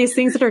 like all these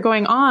things that are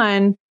going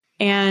on,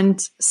 and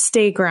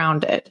stay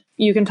grounded?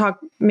 You can talk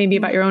maybe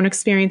about your own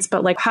experience,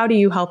 but like, how do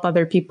you help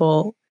other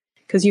people?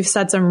 Because you've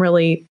said some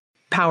really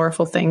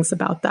powerful things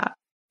about that.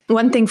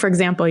 One thing, for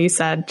example, you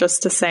said,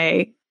 just to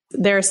say,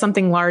 there's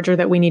something larger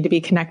that we need to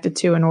be connected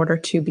to in order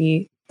to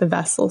be the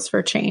vessels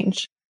for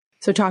change.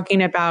 So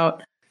talking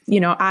about,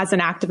 as an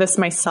activist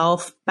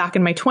myself, back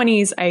in my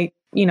 20s, I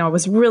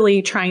was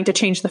really trying to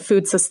change the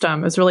food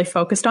system. I was really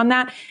focused on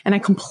that, and I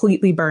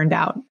completely burned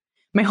out.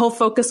 My whole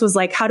focus was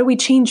like, how do we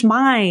change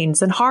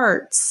minds and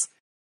hearts?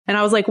 And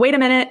I was like, wait a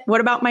minute, what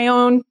about my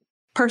own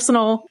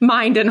personal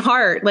mind and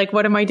heart? Like,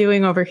 what am I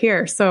doing over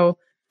here? So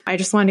I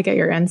just wanted to get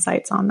your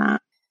insights on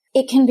that.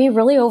 It can be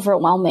really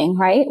overwhelming,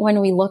 right? When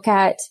we look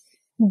at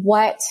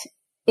what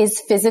is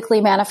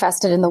physically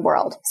manifested in the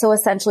world. So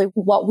essentially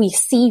what we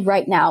see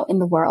right now in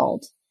the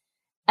world.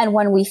 And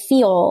when we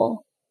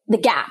feel the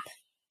gap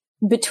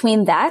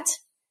between that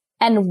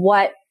and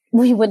what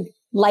we would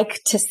like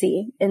to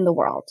see in the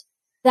world,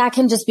 that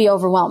can just be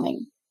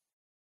overwhelming.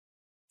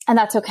 And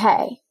that's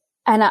okay.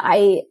 And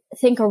I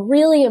think a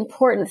really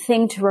important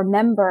thing to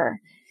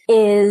remember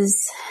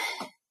is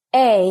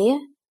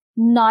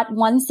not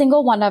one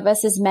single one of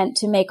us is meant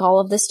to make all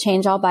of this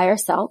change all by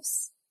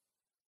ourselves.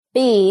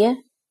 B,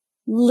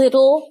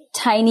 little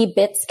tiny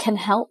bits can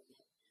help.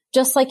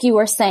 Just like you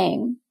were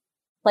saying,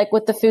 like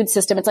with the food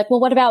system, it's like, well,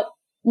 what about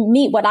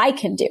me? What I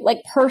can do,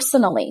 like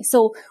personally.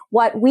 So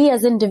what we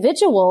as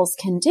individuals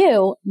can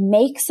do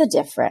makes a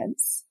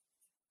difference.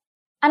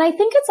 And I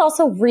think it's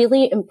also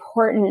really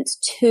important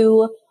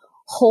to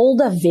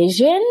hold a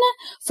vision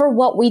for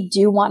what we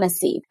do want to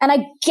see. And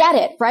I get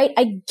it, right?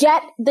 I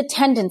get the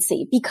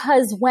tendency,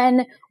 because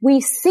when we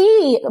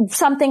see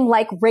something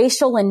like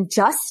racial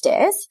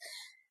injustice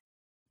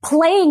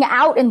playing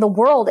out in the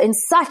world in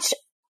such,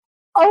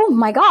 oh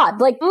my God,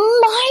 like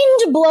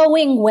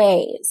mind-blowing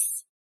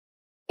ways,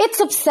 it's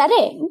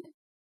upsetting.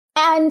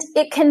 And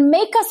it can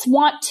make us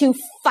want to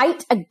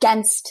fight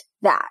against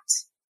that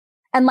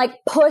and like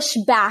push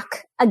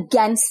back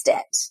against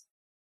it.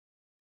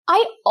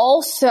 I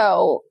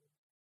also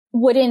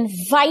would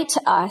invite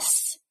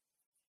us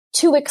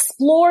to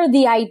explore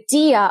the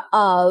idea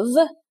of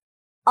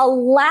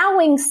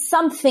allowing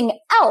something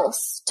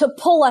else to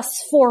pull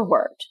us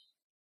forward.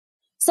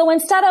 So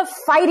instead of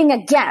fighting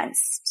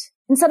against,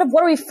 instead of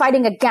what are we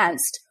fighting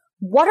against,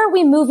 what are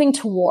we moving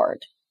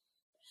toward?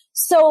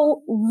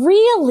 So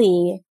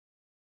really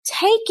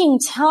taking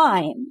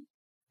time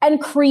and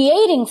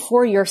creating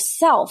for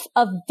yourself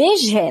a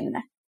vision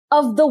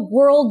of the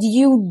world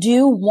you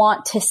do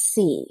want to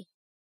see.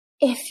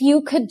 If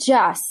you could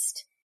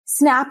just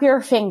snap your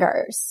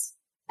fingers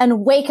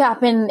and wake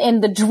up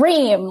in the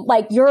dream,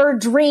 like your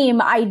dream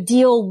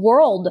ideal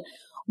world,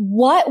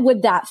 what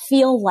would that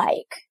feel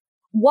like?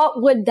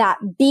 What would that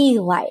be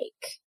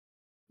like?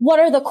 What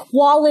are the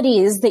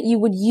qualities that you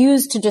would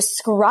use to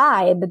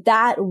describe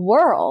that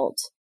world?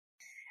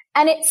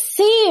 And it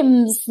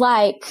seems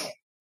like,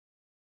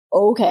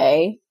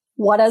 okay,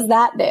 what does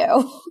that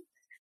do?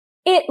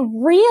 It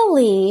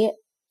really,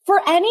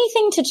 for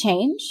anything to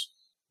change,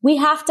 we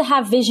have to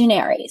have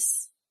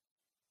visionaries.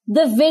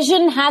 The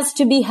vision has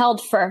to be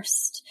held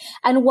first.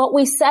 And what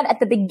we said at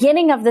the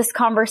beginning of this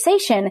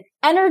conversation,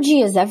 energy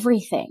is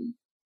everything.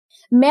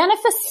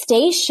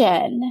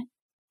 Manifestation,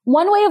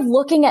 one way of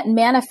looking at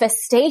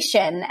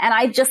manifestation, and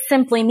I just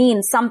simply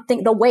mean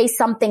something, the way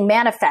something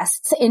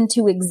manifests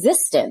into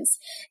existence,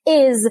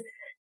 is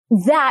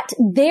that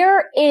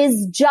there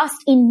is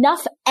just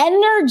enough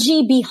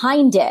energy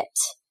behind it.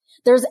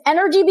 There's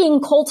energy being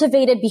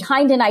cultivated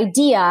behind an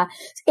idea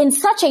in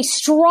such a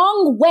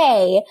strong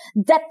way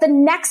that the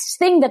next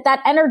thing that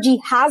that energy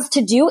has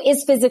to do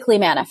is physically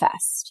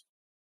manifest.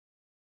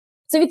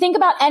 So if you think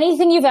about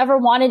anything you've ever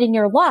wanted in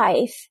your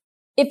life,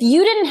 if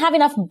you didn't have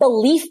enough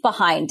belief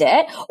behind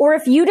it, or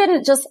if you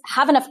didn't just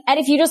have enough, and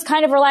if you just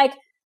kind of were like,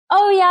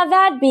 oh yeah,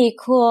 that'd be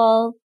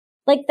cool,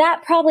 like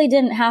that probably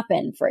didn't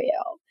happen for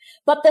you.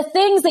 But the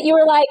things that you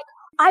were like,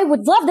 I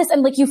would love this.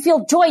 And like, you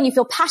feel joy and you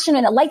feel passion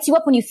and it lights you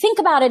up when you think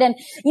about it. And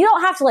you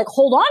don't have to like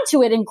hold on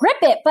to it and grip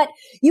it, but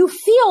you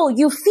feel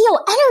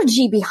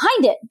energy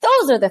behind it.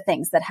 Those are the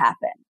things that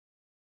happen.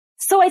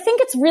 So I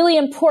think it's really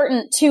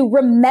important to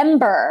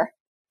remember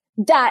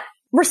that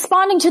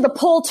responding to the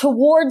pull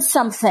towards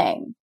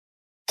something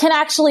can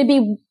actually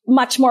be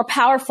much more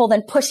powerful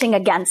than pushing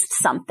against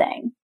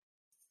something.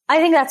 I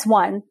think that's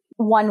one.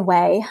 one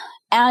way.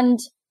 And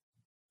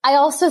I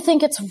also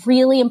think it's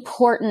really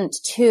important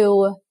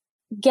to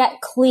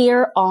get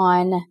clear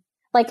on,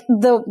 like,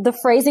 the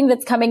phrasing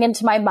that's coming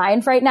into my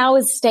mind right now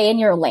is stay in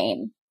your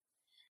lane.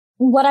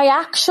 What I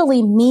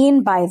actually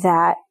mean by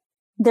that,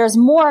 there's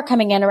more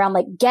coming in around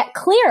like get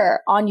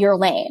clear on your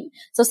lane.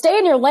 So stay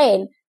in your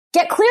lane,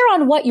 get clear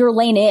on what your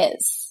lane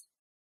is.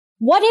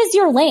 What is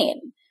your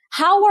lane?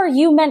 How are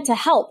you meant to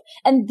help?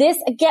 And this,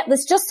 again,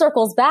 this just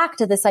circles back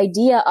to this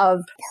idea of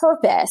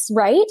purpose,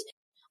 right?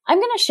 I'm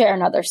going to share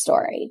another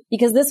story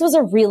because this was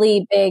a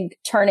really big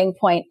turning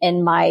point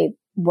in my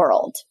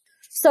world.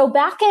 So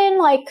back in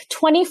like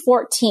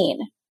 2014,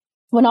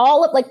 when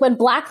when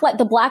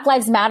the Black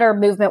Lives Matter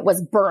movement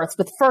was birthed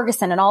with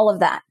Ferguson and all of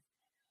that,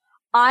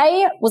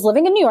 I was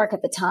living in New York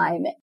at the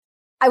time.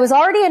 I was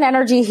already an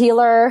energy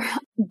healer,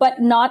 but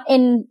not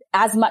in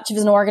as much of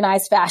an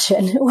organized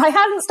fashion. I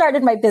hadn't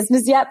started my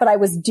business yet, but I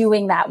was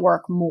doing that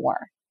work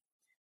more.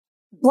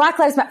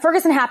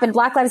 Ferguson happened.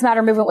 Black Lives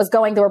Matter movement was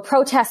going. There were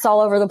protests all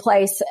over the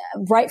place,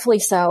 rightfully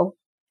so.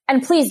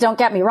 And please don't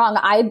get me wrong.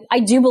 I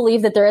do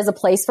believe that there is a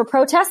place for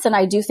protests, and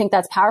I do think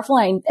that's powerful.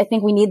 And I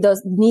think we need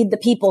the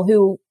people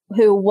who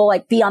will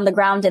like be on the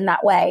ground in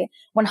that way.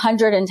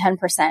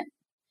 110%.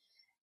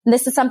 And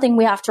this is something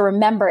we have to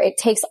remember. It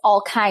takes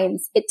all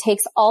kinds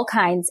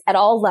at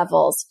all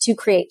levels to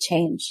create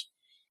change.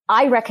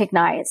 I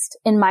recognized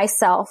in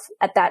myself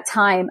at that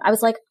time, I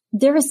was like,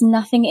 there is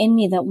nothing in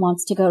me that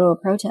wants to go to a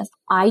protest.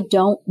 I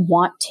don't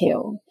want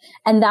to.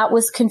 And that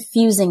was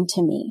confusing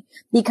to me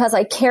because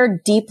I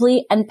cared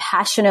deeply and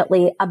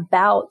passionately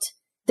about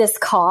this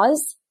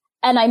cause.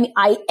 And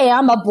I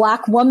am a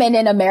Black woman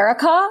in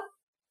America.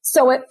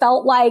 So it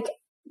felt like,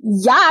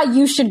 yeah,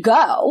 you should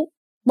go.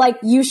 Like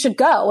you should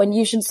go and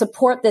you should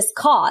support this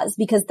cause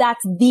because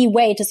that's the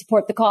way to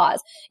support the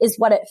cause is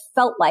what it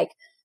felt like.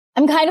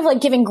 I'm kind of like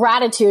giving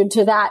gratitude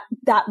to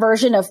that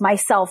version of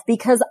myself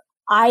because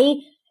I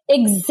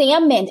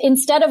examined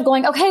instead of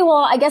going, okay,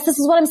 well, I guess this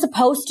is what I'm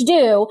supposed to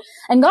do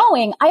and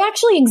going, I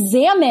actually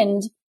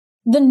examined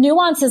the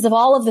nuances of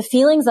all of the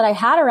feelings that I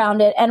had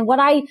around it. And what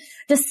I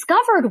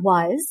discovered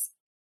was,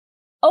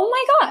 oh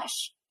my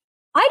gosh,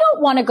 I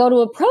don't want to go to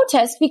a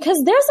protest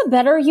because there's a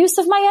better use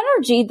of my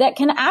energy that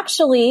can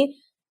actually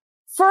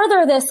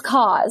further this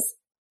cause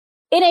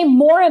in a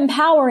more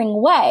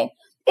empowering way.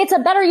 It's a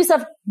better use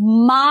of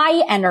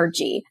my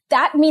energy.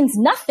 That means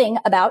nothing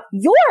about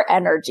your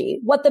energy,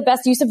 what the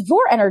best use of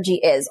your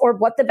energy is, or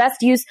what the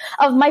best use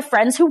of my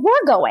friends who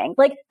were going.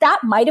 Like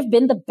that might have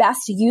been the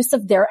best use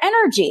of their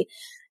energy.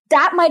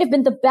 That might have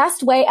been the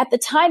best way at the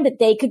time that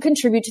they could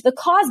contribute to the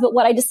cause. But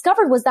what I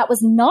discovered was that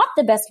was not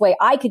the best way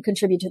I could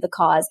contribute to the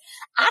cause.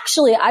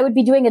 Actually, I would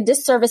be doing a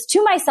disservice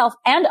to myself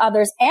and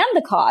others and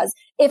the cause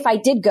if I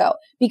did go.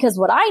 Because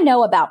what I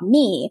know about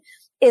me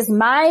is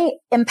my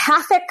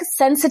empathic,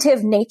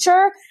 sensitive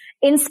nature.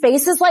 In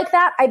spaces like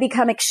that, I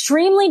become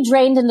extremely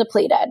drained and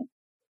depleted.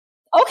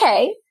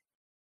 Okay.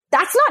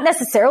 That's not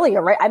necessarily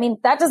right. I mean,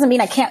 that doesn't mean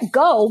I can't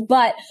go,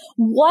 but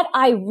what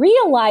I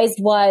realized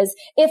was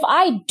if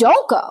I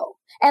don't go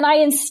and I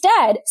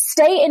instead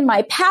stay in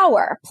my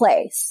power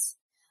place,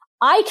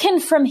 I can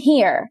from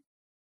here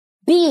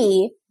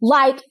be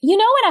like, you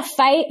know, in a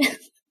fight,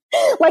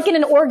 like in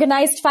an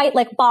organized fight,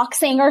 like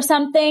boxing or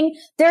something,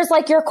 there's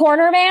like your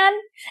corner man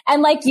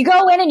and like you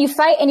go in and you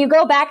fight and you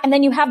go back and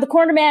then you have the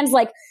corner man's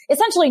like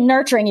essentially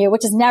nurturing you,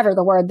 which is never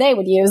the word they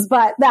would use,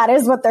 but that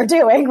is what they're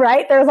doing,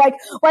 right? They're like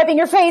wiping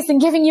your face and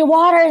giving you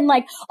water and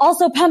like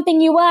also pumping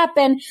you up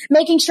and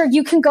making sure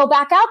you can go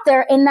back out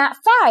there in that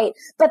fight.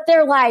 But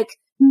they're like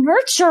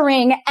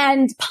nurturing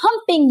and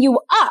pumping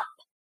you up.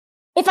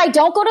 If I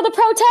don't go to the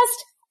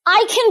protest,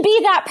 I can be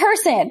that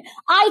person.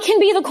 I can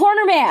be the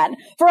corner man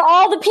for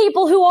all the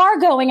people who are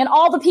going and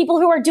all the people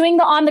who are doing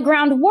the on the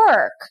ground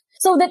work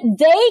so that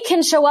they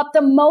can show up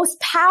the most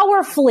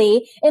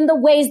powerfully in the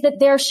ways that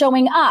they're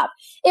showing up.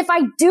 If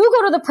I do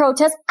go to the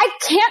protest, I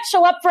can't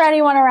show up for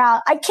anyone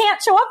around. I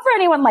can't show up for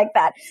anyone like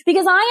that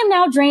because I am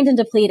now drained and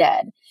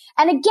depleted.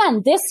 And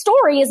again, this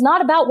story is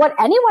not about what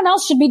anyone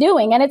else should be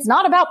doing. And it's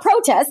not about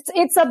protests.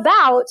 It's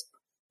about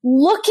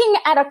looking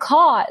at a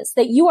cause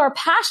that you are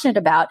passionate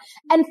about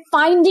and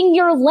finding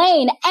your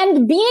lane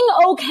and being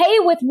okay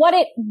with what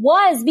it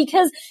was,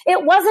 because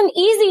it wasn't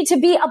easy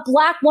to be a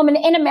Black woman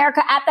in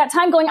America at that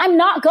time going, I'm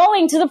not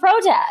going to the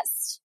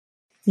protest.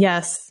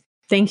 Yes.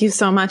 Thank you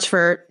so much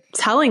for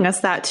telling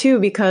us that too,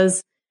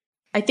 because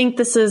I think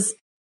there's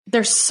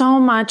so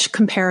much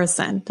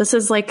comparison. This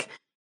is like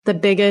the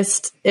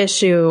biggest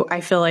issue.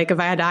 I feel like if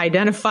I had to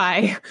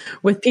identify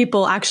with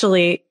people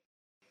actually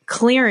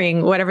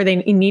clearing whatever they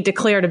need to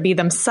clear to be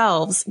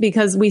themselves,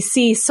 because we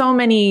see so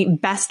many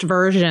best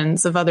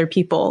versions of other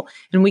people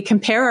and we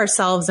compare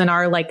ourselves in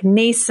our like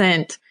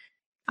nascent,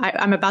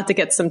 I'm about to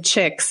get some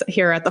chicks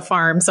here at the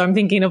farm. So I'm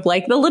thinking of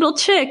like the little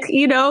chick,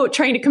 you know,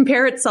 trying to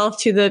compare itself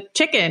to the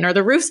chicken or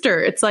the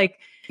rooster. It's like,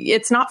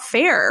 it's not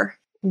fair.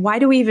 why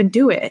do we even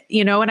do it?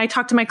 And I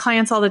talk to my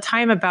clients all the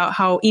time about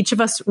how each of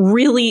us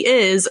really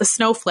is a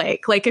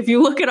snowflake. Like if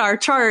you look at our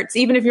charts,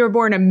 even if you were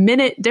born a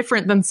minute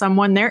different than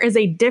someone, there is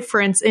a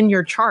difference in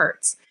your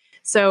charts.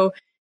 So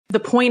the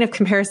point of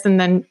comparison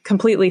then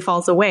completely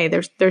falls away.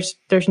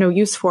 There's no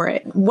use for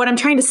it. What I'm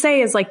trying to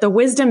say is like the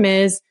wisdom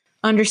is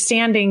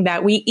understanding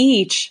that we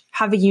each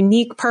have a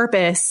unique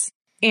purpose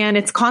and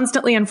it's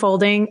constantly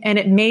unfolding, and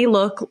it may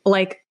look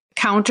like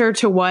counter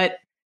to what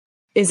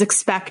is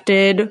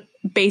expected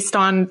based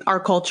on our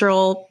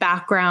cultural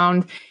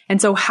background.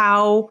 And so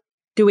how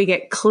do we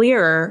get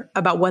clearer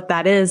about what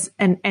that is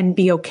and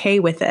be okay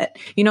with it?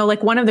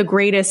 Like one of the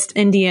greatest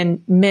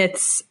Indian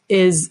myths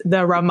is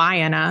the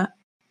Ramayana.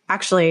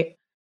 Actually,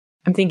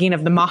 I'm thinking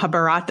of the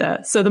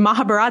Mahabharata. So the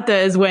Mahabharata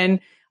is when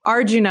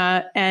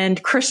Arjuna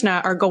and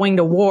Krishna are going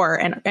to war,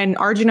 and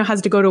Arjuna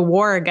has to go to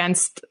war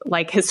against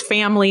like his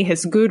family,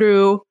 his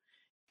guru.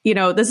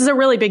 This is a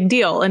really big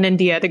deal in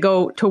India. To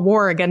go to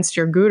war against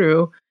your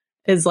guru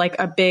is like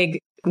a big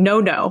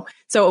no-no.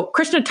 So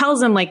Krishna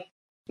tells him like,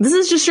 this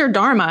is just your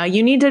dharma.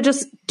 You need to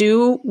just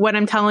do what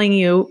I'm telling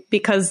you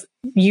because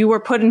you were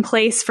put in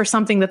place for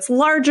something that's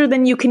larger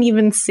than you can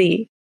even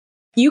see.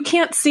 You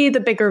can't see the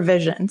bigger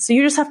vision. So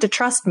you just have to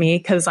trust me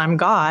because I'm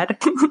God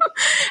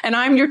and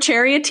I'm your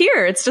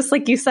charioteer. It's just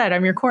like you said,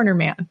 I'm your corner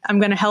man. I'm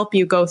going to help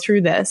you go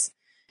through this.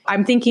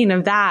 I'm thinking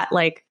of that.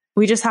 Like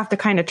we just have to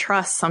kind of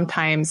trust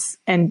sometimes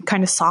and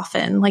kind of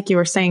soften, like you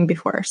were saying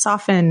before,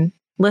 soften,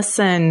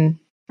 listen.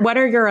 What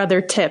are your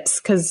other tips?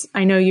 Because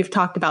I know you've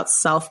talked about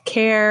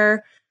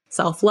self-care,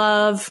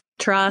 self-love,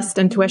 trust,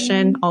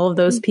 intuition, all of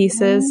those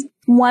pieces.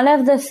 One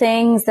of the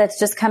things that's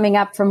just coming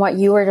up from what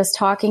you were just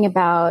talking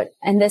about,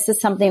 and this is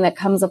something that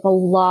comes up a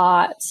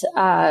lot,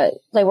 I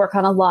work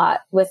on a lot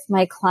with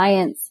my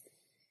clients,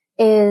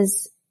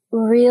 is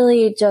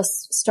really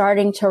just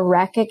starting to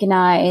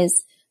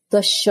recognize the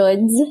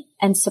shoulds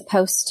and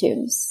supposed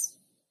tos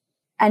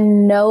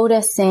and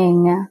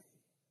noticing,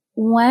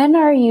 when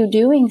are you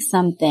doing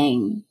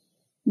something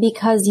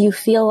because you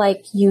feel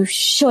like you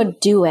should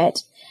do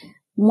it,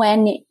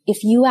 when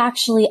if you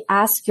actually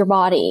ask your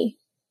body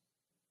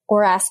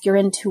or ask your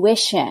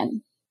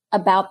intuition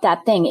about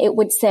that thing, it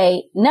would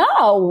say, no,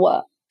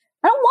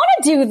 I don't want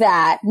to do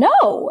that.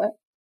 No.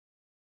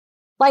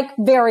 Like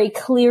very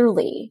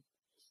clearly.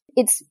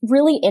 It's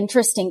really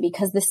interesting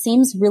because this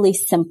seems really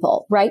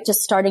simple, right?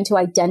 Just starting to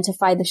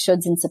identify the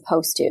shoulds and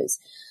supposed tos.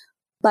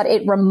 But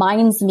it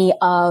reminds me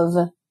of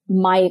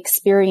my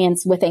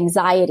experience with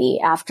anxiety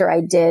after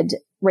I did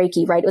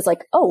Reiki, right? It was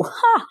like,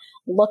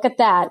 look at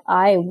that.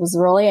 I was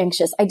really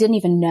anxious. I didn't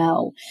even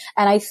know.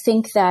 And I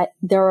think that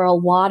there are a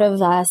lot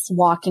of us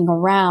walking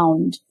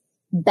around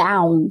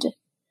bound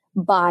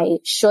by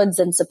shoulds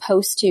and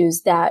supposed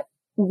tos that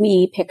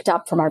we picked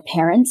up from our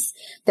parents,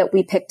 that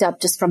we picked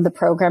up just from the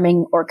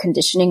programming or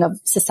conditioning of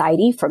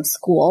society, from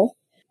school,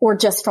 or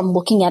just from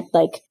looking at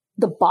like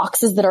the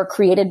boxes that are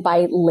created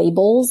by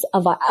labels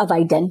of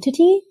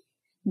identity.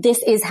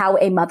 This is how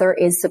a mother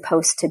is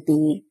supposed to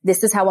be.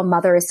 This is how a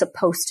mother is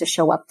supposed to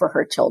show up for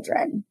her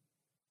children.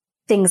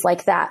 Things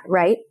like that,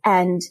 right?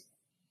 And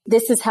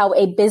this is how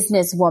a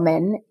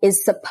businesswoman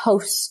is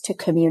supposed to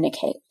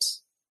communicate.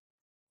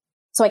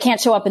 So I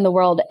can't show up in the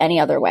world any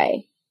other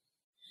way.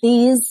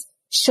 These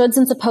shoulds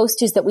and supposed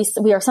tos that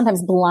we are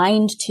sometimes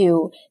blind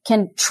to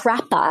can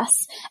trap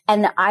us.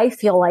 And I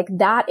feel like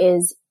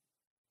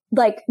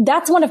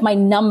that's one of my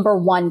number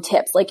one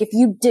tips. Like if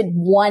you did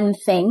one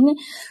thing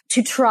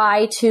to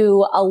try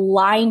to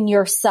align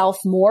yourself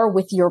more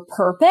with your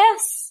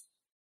purpose,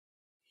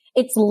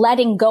 it's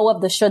letting go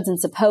of the shoulds and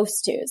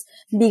supposed tos,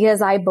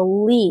 because I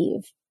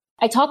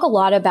talk a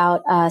lot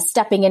about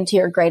stepping into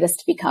your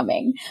greatest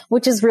becoming,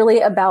 which is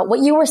really about what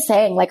you were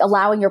saying, like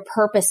allowing your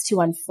purpose to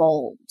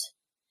unfold.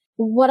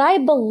 What I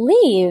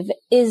believe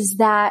is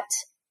that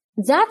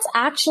that's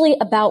actually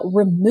about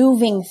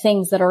removing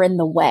things that are in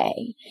the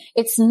way.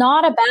 It's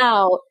not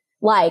about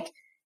like,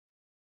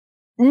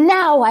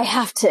 now I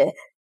have to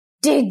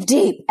dig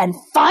deep and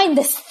find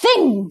this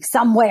thing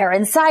somewhere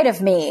inside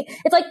of me.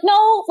 It's like,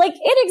 no, like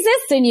it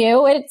exists in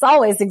you. It's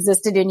always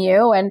existed in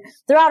you. And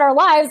throughout our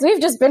lives, we've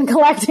just been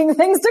collecting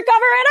things to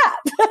cover it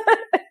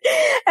up.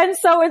 And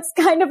so it's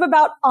kind of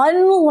about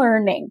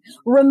unlearning,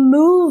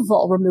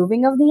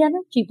 removing of the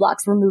energy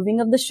blocks, removing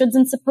of the shoulds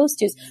and supposed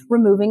tos,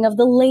 removing of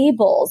the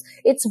labels.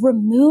 It's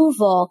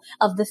removal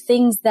of the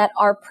things that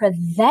are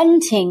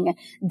preventing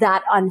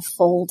that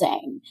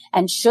unfolding.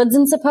 And shoulds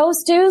and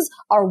supposed tos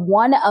are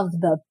one of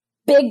the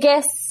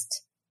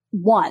biggest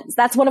ones.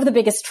 That's one of the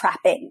biggest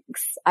trappings,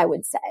 I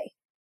would say.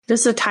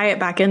 Just to tie it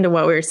back into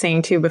what we were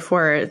saying too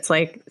before, it's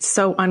like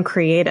so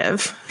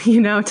uncreative,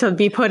 to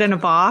be put in a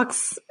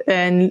box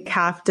and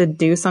have to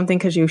do something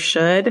because you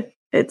should.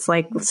 It's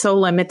like so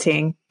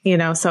limiting,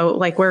 so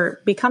like we're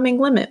becoming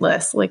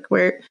limitless. Like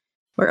we're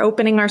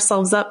opening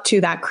ourselves up to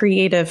that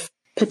creative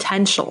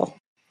potential.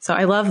 So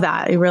I love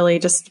that. It really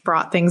just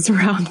brought things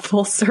around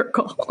full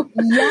circle.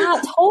 Yeah,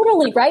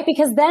 totally. Right.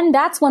 Because then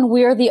that's when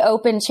we're the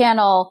open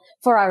channel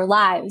for our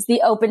lives,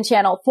 the open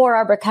channel for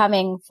our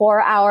becoming,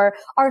 for our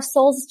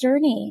soul's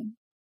journey.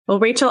 Well,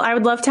 Rachel, I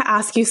would love to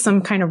ask you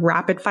some kind of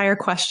rapid fire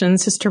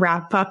questions just to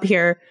wrap up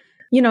here.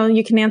 You know,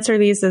 you can answer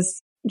these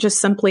as just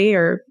simply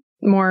or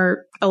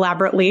more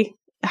elaborately,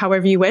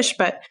 however you wish,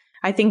 but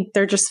I think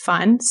they're just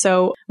fun.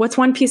 So what's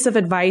one piece of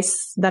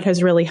advice that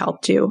has really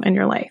helped you in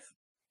your life?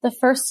 The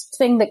first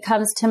thing that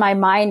comes to my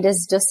mind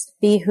is just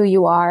be who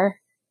you are.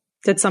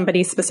 Did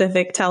somebody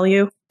specific tell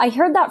you? I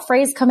heard that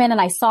phrase come in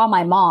and I saw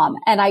my mom,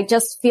 and I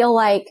just feel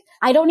like,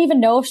 I don't even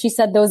know if she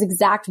said those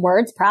exact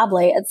words,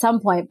 probably at some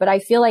point, but I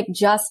feel like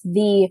just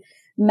the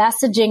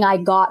messaging I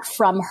got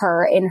from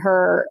her in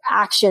her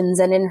actions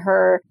and in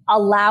her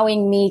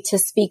allowing me to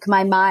speak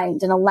my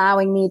mind and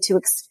allowing me to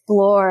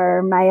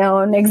explore my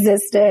own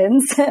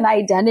existence and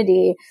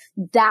identity,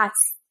 that's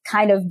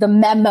kind of the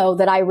memo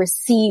that I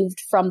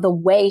received from the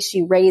way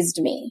she raised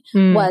me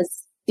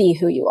was be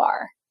who you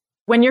are.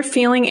 When you're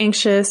feeling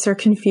anxious or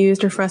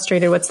confused or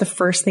frustrated, what's the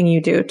first thing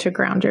you do to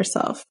ground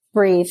yourself?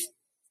 Breathe.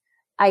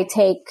 I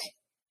take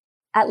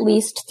at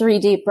least 3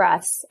 deep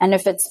breaths. And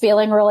if it's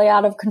feeling really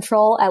out of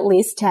control, at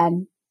least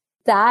 10.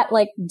 That,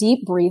 like,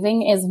 deep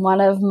breathing is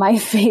one of my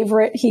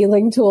favorite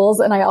healing tools.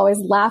 And I always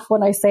laugh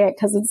when I say it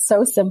because it's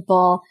so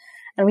simple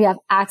and we have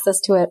access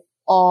to it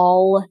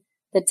all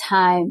the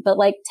time. But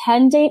like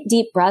 10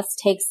 deep breaths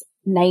takes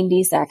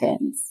 90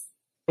 seconds.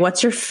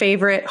 What's your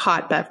favorite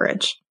hot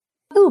beverage?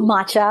 Ooh,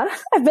 matcha.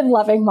 I've been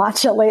loving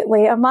matcha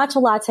lately. A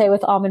matcha latte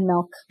with almond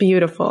milk.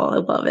 Beautiful. I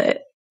love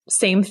it.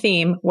 Same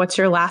theme. What's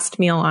your last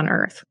meal on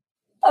earth?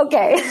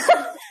 Okay.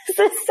 This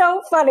is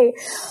so funny.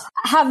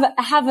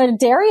 Have a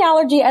dairy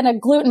allergy and a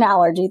gluten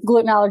allergy.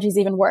 Gluten allergy is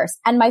even worse.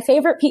 And my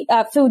favorite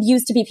food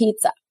used to be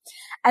pizza.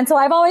 And so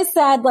I've always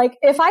said, like,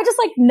 if I just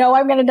know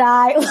I'm going to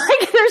die,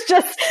 like there's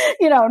just,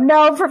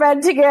 no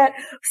preventing it.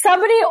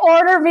 Somebody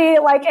order me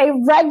like a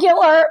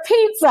regular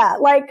pizza,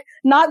 like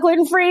not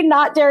gluten-free,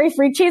 not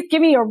dairy-free cheese.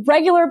 Give me a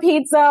regular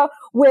pizza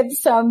with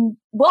all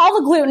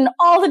the gluten,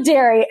 all the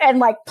dairy and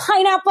like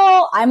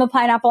pineapple. I'm a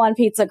pineapple on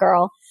pizza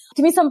girl.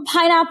 Give me some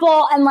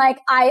pineapple and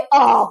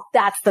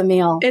that's the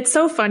meal. It's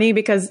so funny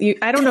because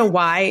I don't know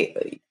why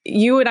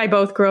you and I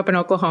both grew up in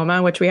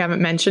Oklahoma, which we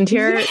haven't mentioned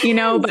here,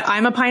 but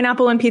I'm a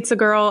pineapple and pizza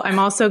girl. I'm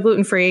also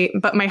gluten-free,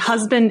 but my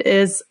husband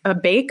is a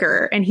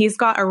baker and he's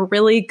got a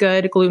really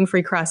good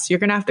gluten-free crust. You're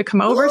going to have to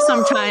come over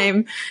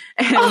sometime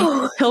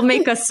and he'll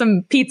make us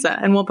some pizza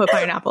and we'll put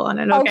pineapple on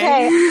it.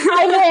 Okay.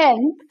 I'm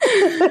in.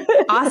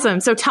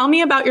 Awesome. So tell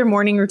me about your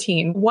morning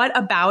routine. What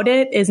about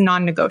it is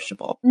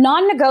non-negotiable?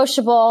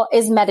 Non-negotiable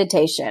is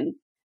meditation.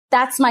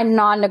 That's my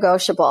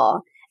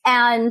non-negotiable.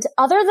 And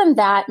other than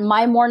that,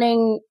 my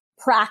morning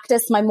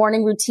practice, my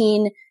morning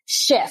routine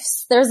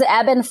shifts. There's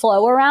ebb and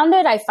flow around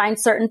it. I find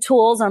certain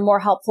tools are more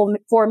helpful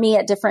for me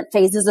at different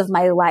phases of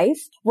my life.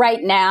 Right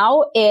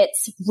now,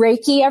 it's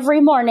Reiki every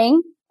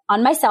morning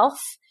on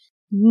myself,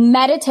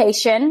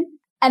 meditation,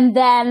 and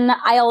then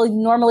I'll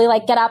normally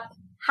get up,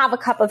 have a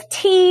cup of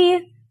tea,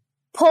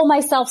 pull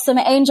myself some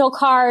angel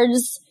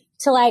cards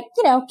to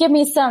give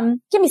me some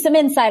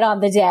insight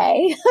on the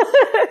day.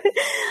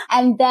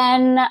 And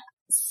then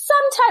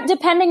sometimes,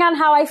 depending on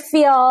how I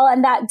feel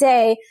and that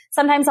day,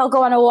 sometimes I'll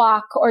go on a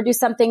walk or do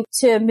something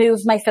to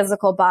move my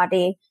physical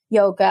body,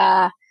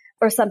 yoga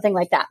or something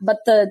like that. But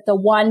the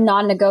one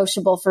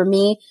non-negotiable for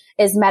me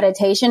is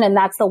meditation. And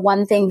that's the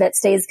one thing that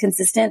stays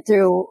consistent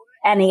through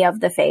any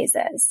of the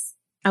phases.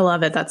 I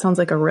love it. That sounds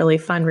like a really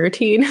fun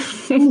routine.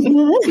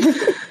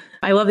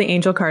 I love the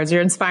angel cards.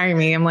 You're inspiring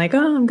me. I'm like,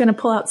 I'm going to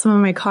pull out some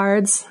of my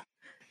cards,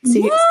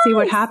 see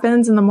what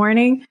happens in the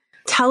morning.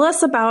 Tell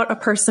us about a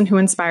person who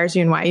inspires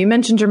you and why. You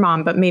mentioned your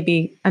mom, but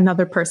maybe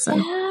another person.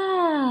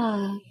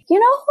 Yeah. You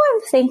know who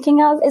I'm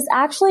thinking of is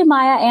actually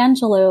Maya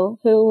Angelou,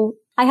 who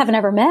I haven't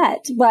ever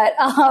met, but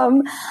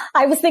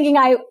I was thinking,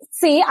 I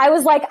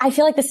was like, I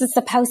feel like this is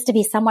supposed to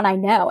be someone I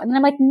know. And then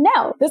I'm like,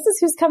 no, this is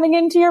who's coming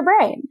into your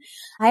brain.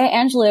 Maya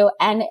Angelou.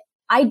 And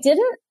I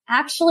didn't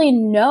actually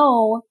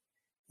know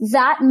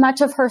that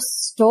much of her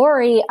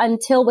story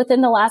until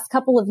within the last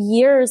couple of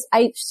years.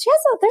 There's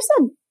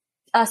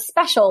a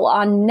special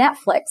on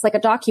Netflix, like a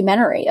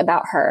documentary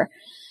about her.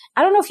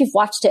 I don't know if you've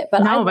watched it,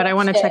 but no, but I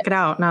want to check it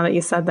out now that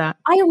you said that.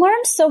 I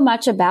learned so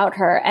much about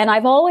her and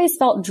I've always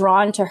felt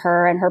drawn to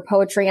her and her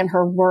poetry and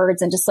her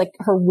words and just like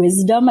her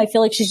wisdom. I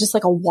feel like she's just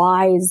like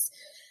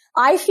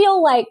I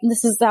feel like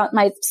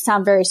might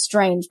sound very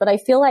strange, but I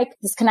feel like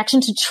this connection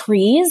to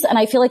trees. And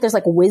I feel like there's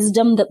like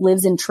wisdom that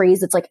lives in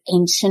trees. It's like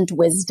ancient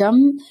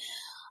wisdom,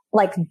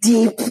 like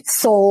deep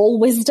soul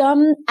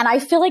wisdom. And I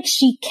feel like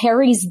she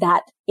carries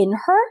that in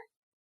her,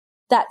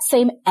 that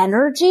same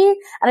energy.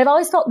 And I've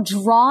always felt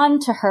drawn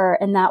to her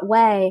in that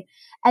way.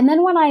 And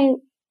then when I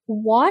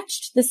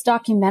watched this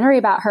documentary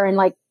about her and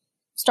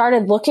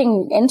started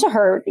looking into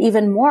her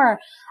even more,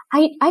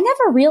 I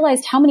never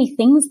realized how many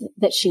things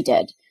that she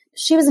did.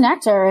 She was an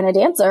actor and a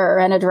dancer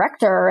and a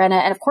director and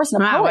of course a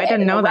poet I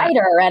didn't know and a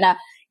writer and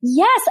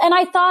yes. And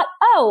I thought,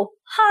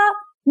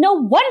 no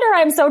wonder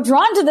I'm so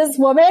drawn to this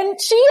woman.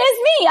 She is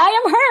me.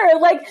 I am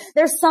her.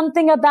 There's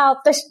something about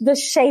the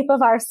shape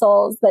of our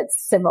souls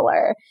that's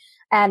similar.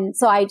 And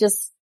so I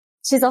just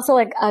she's also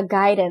like a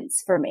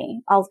guidance for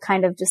me. I'll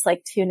kind of just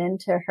like tune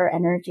into her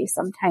energy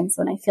sometimes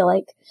when I feel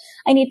like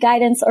I need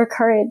guidance or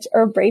courage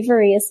or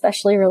bravery,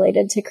 especially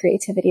related to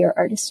creativity or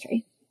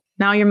artistry.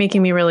 Now you're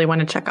making me really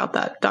want to check out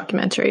that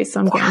documentary, so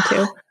I'm going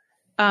to.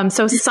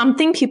 So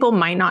something people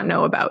might not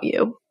know about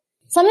you.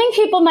 Something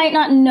people might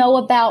not know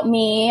about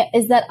me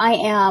is that I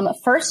am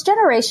first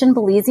generation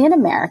Belizean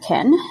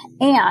American,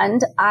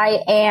 and I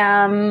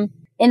am,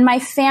 in my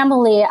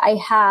family, I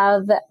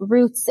have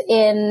roots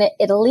in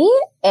Italy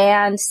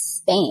and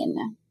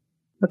Spain.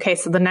 Okay,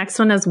 so the next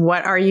one is,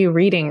 what are you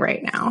reading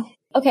right now?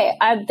 Okay,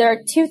 there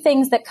are two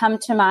things that come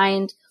to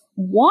mind.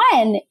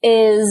 One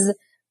is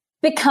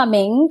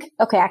Becoming.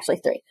 Okay, actually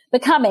three.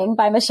 Becoming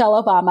by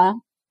Michelle Obama.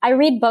 I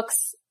read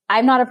books.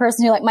 I'm not a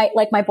person who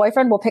my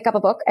boyfriend will pick up a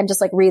book and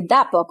just like read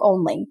that book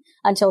only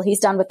until he's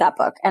done with that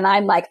book. And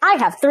I'm like, I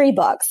have 3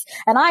 books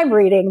and I'm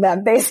reading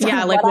them based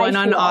on like one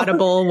on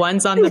Audible,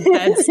 one's on the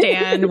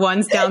bedstand,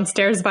 one's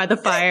downstairs by the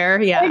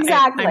fire. Yeah,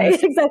 exactly.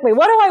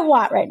 What do I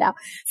want right now?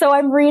 So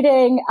I'm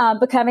reading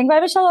Becoming by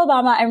Michelle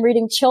Obama. I'm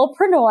reading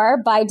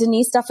Chillpreneur by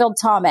Denise Duffield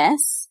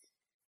Thomas.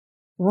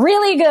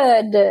 Really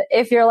good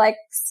if you're like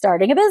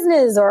starting a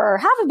business or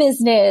have a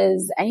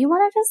business and you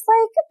want to just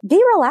like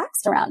be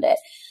relaxed around it.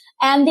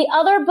 And the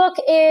other book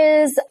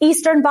is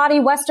Eastern Body,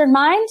 Western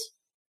Mind,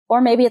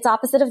 or maybe it's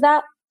opposite of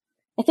that.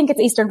 I think it's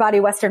Eastern Body,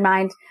 Western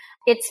Mind.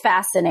 It's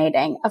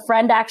fascinating. A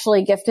friend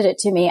actually gifted it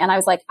to me and I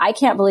was like, I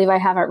can't believe I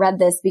haven't read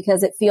this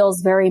because it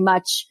feels very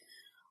much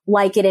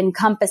like it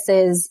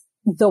encompasses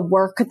the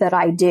work that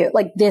I do.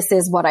 Like this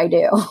is what I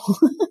do.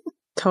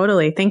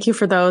 Totally. Thank you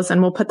for those.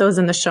 And we'll put those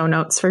in the show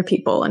notes for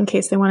people in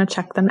case they want to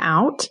check them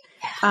out.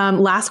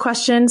 Last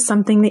question,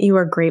 something that you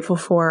are grateful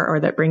for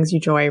or that brings you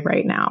joy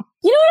right now.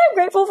 You know what I'm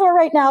grateful for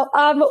right now?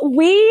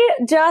 We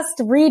just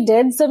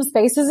redid some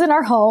spaces in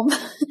our home.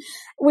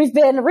 We've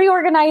been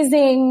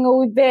reorganizing.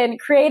 We've been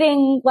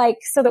creating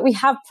so that we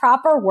have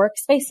proper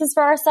workspaces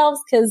for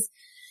ourselves because,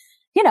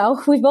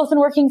 we've both been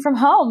working from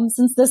home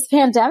since this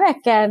pandemic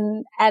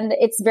and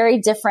it's very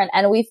different.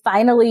 And we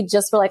finally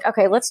just were like,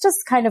 okay, let's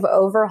just kind of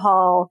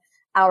overhaul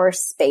our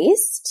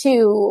space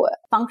to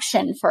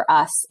function for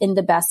us in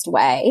the best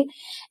way.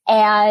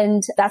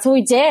 And that's what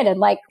we did. And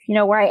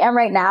where I am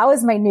right now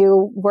is my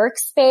new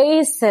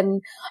workspace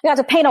and I got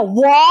to paint a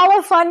wall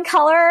of fun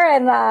color.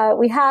 And,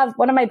 we have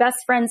one of my best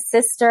friend's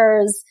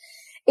sisters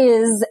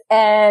is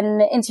an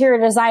interior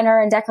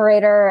designer and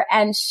decorator.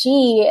 And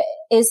she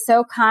is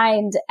so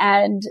kind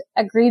and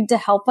agreed to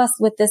help us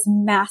with this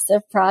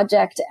massive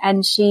project.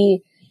 And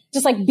she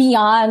just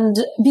beyond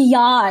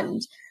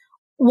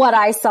what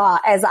I saw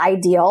as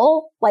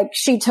ideal,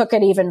 she took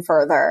it even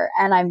further.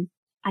 And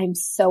I'm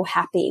so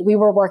happy. We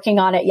were working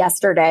on it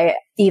yesterday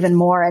even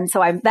more. And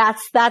so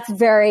that's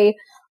very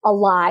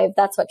alive.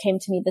 That's what came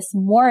to me this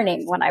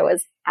morning when I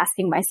was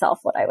asking myself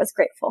what I was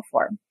grateful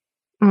for.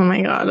 Oh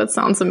my God, that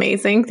sounds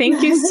amazing.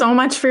 Thank you so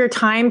much for your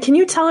time. Can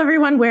you tell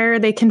everyone where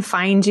they can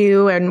find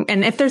you and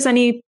if there's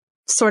any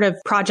sort of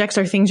projects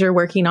or things you're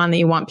working on that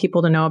you want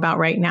people to know about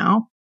right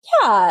now?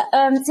 Yeah.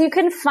 So you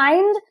can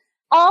find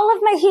all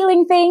of my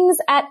healing things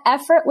at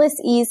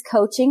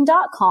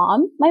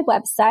effortlesseasecoaching.com, my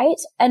website.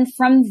 And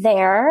from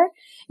there,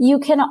 you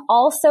can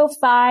also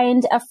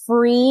find a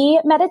free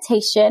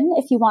meditation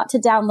if you want to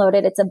download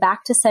it. It's a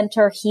back to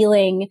center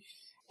healing.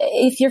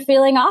 If you're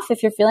feeling off,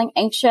 if you're feeling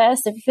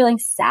anxious, if you're feeling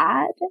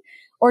sad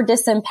or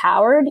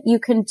disempowered, you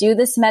can do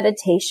this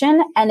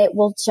meditation and it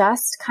will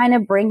just kind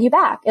of bring you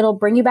back. It'll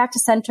bring you back to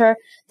center.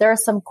 There are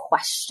some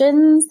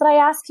questions that I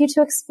ask you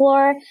to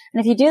explore. And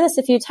if you do this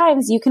a few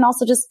times, you can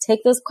also just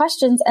take those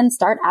questions and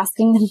start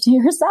asking them to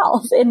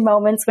yourself in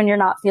moments when you're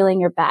not feeling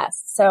your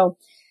best. So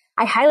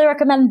I highly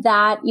recommend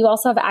that. You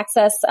also have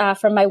access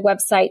from my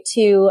website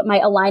to my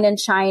Align and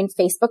Shine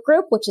Facebook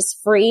group, which is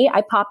free.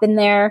 I pop in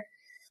there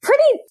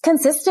pretty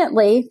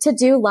consistently to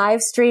do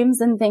live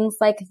streams and things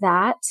like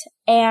that.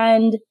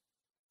 And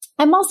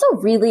I'm also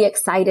really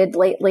excited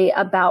lately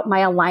about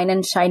my Align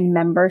and Shine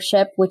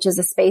membership, which is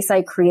a space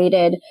I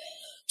created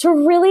to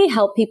really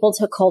help people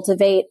to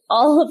cultivate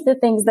all of the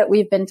things that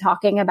we've been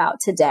talking about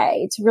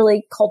today, to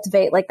really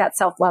cultivate that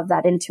self-love,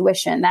 that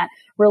intuition, that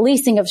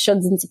releasing of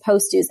shoulds and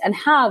supposed tos, and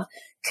have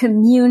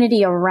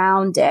community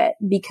around it.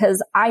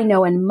 Because I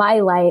know in my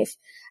life,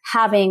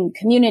 having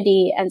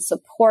community and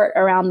support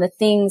around the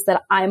things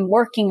that I'm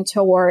working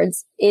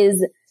towards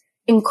is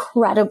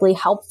incredibly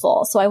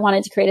helpful. So I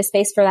wanted to create a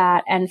space for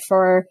that and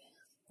for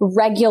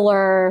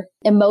regular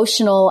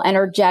emotional,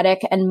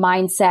 energetic, and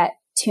mindset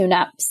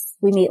tune-ups.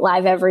 We meet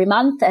live every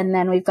month, and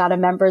then we've got a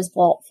members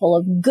vault full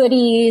of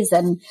goodies,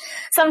 and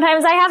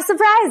sometimes I have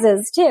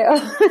surprises too.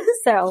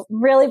 So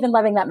really been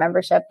loving that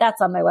membership. That's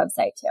on my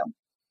website too.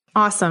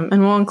 Awesome.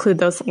 And we'll include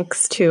those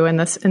links too in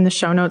the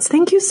show notes.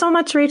 Thank you so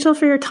much, Rachel,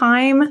 for your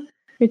time.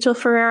 Rachel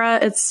Ferreira,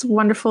 it's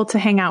wonderful to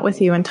hang out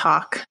with you and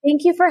talk.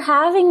 Thank you for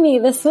having me.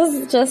 This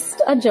was just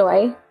a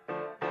joy.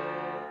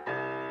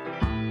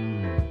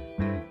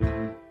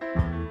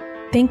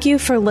 Thank you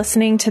for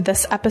listening to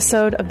this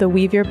episode of the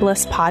Weave Your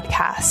Bliss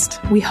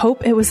podcast. We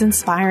hope it was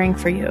inspiring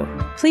for you.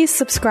 Please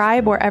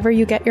subscribe wherever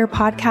you get your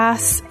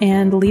podcasts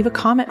and leave a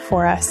comment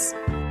for us.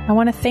 I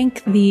want to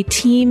thank the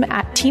team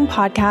at Team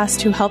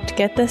Podcast who helped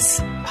get this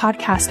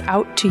podcast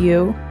out to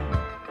you,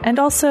 and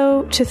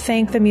also to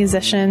thank the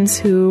musicians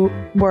who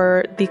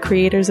were the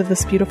creators of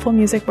this beautiful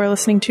music we're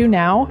listening to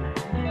now.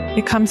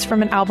 It comes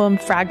from an album,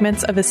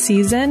 Fragments of a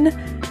Season,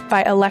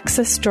 by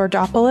Alexis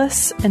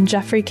Georgopoulos and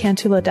Jeffrey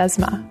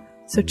Cantu-Ledesma.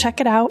 So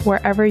check it out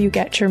wherever you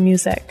get your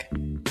music.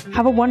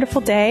 Have a wonderful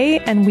day,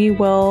 and we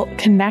will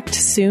connect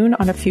soon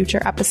on a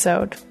future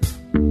episode.